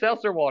not a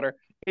seltzer water.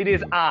 It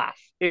is ass.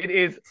 It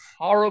is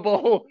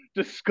horrible,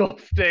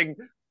 disgusting,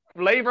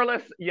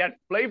 flavorless yet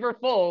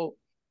flavorful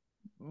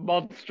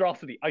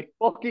monstrosity. I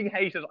fucking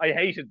hate it. I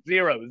hate it.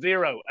 Zero,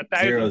 zero, a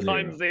Zero thousand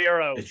times zero.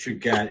 zero. It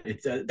should get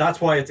it. That's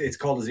why it's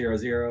called a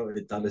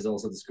 0-0. That is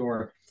also the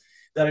score.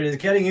 That it is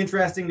getting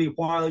interestingly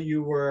while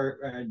you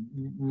were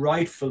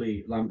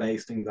rightfully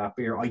lambasting that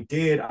beer. I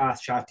did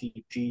ask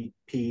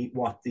ChatGPT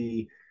what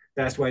the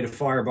best way to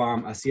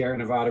firebomb a Sierra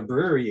Nevada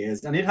brewery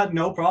is, and it had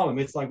no problem.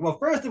 It's like, well,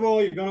 first of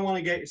all, you're going to want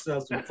to get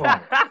yourself some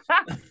fire.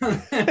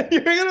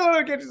 You're gonna want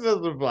to get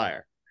yourself some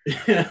fire.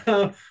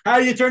 How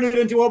you turn it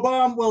into a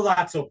bomb? Well,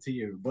 that's up to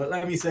you. But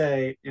let me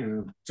say,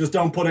 just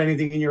don't put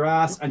anything in your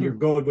ass, and you're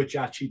good with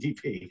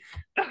ChatGPT.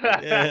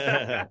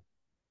 Yeah.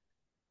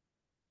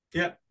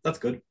 Yeah, that's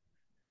good.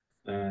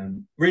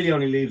 Really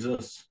only leaves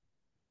us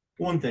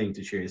one thing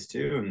to cheers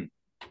to, and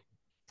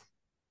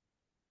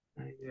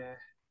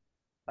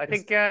I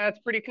think it's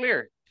pretty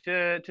clear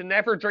to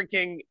never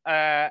drinking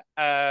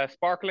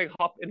sparkling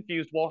hop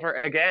infused water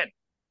again.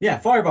 yeah,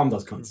 firebomb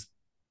those cunts.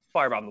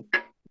 Firebomb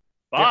them.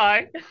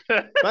 Bye.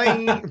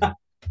 Bye.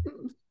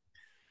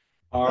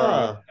 All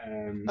right.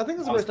 I think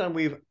it's the first time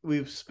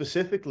we've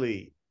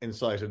specifically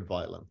incited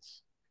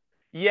violence.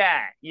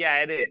 Yeah,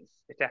 it is.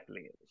 It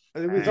definitely is. I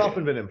think it's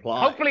often been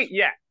implied. Hopefully,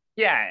 yeah.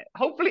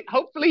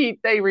 Hopefully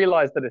they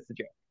realize that it's a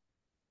joke.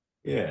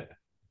 Yeah.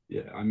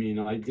 I mean,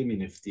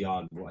 if the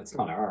odd, well, it's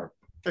not our.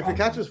 If it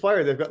catches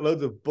fire, they've got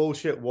loads of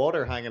bullshit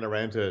water hanging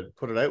around to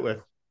put it out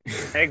with.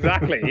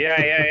 Exactly.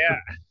 Yeah.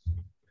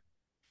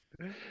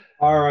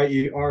 All right,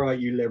 you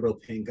liberal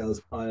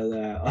pinkos.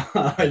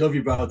 I love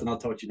you both, and I'll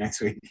talk to you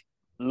next week.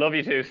 Love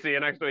you too. See you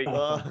next week.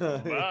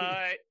 Bye.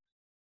 Bye.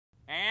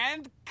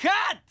 And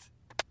cut!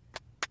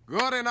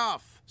 Good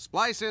enough.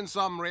 Splice in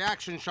some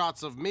reaction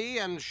shots of me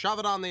and shove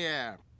it on the air.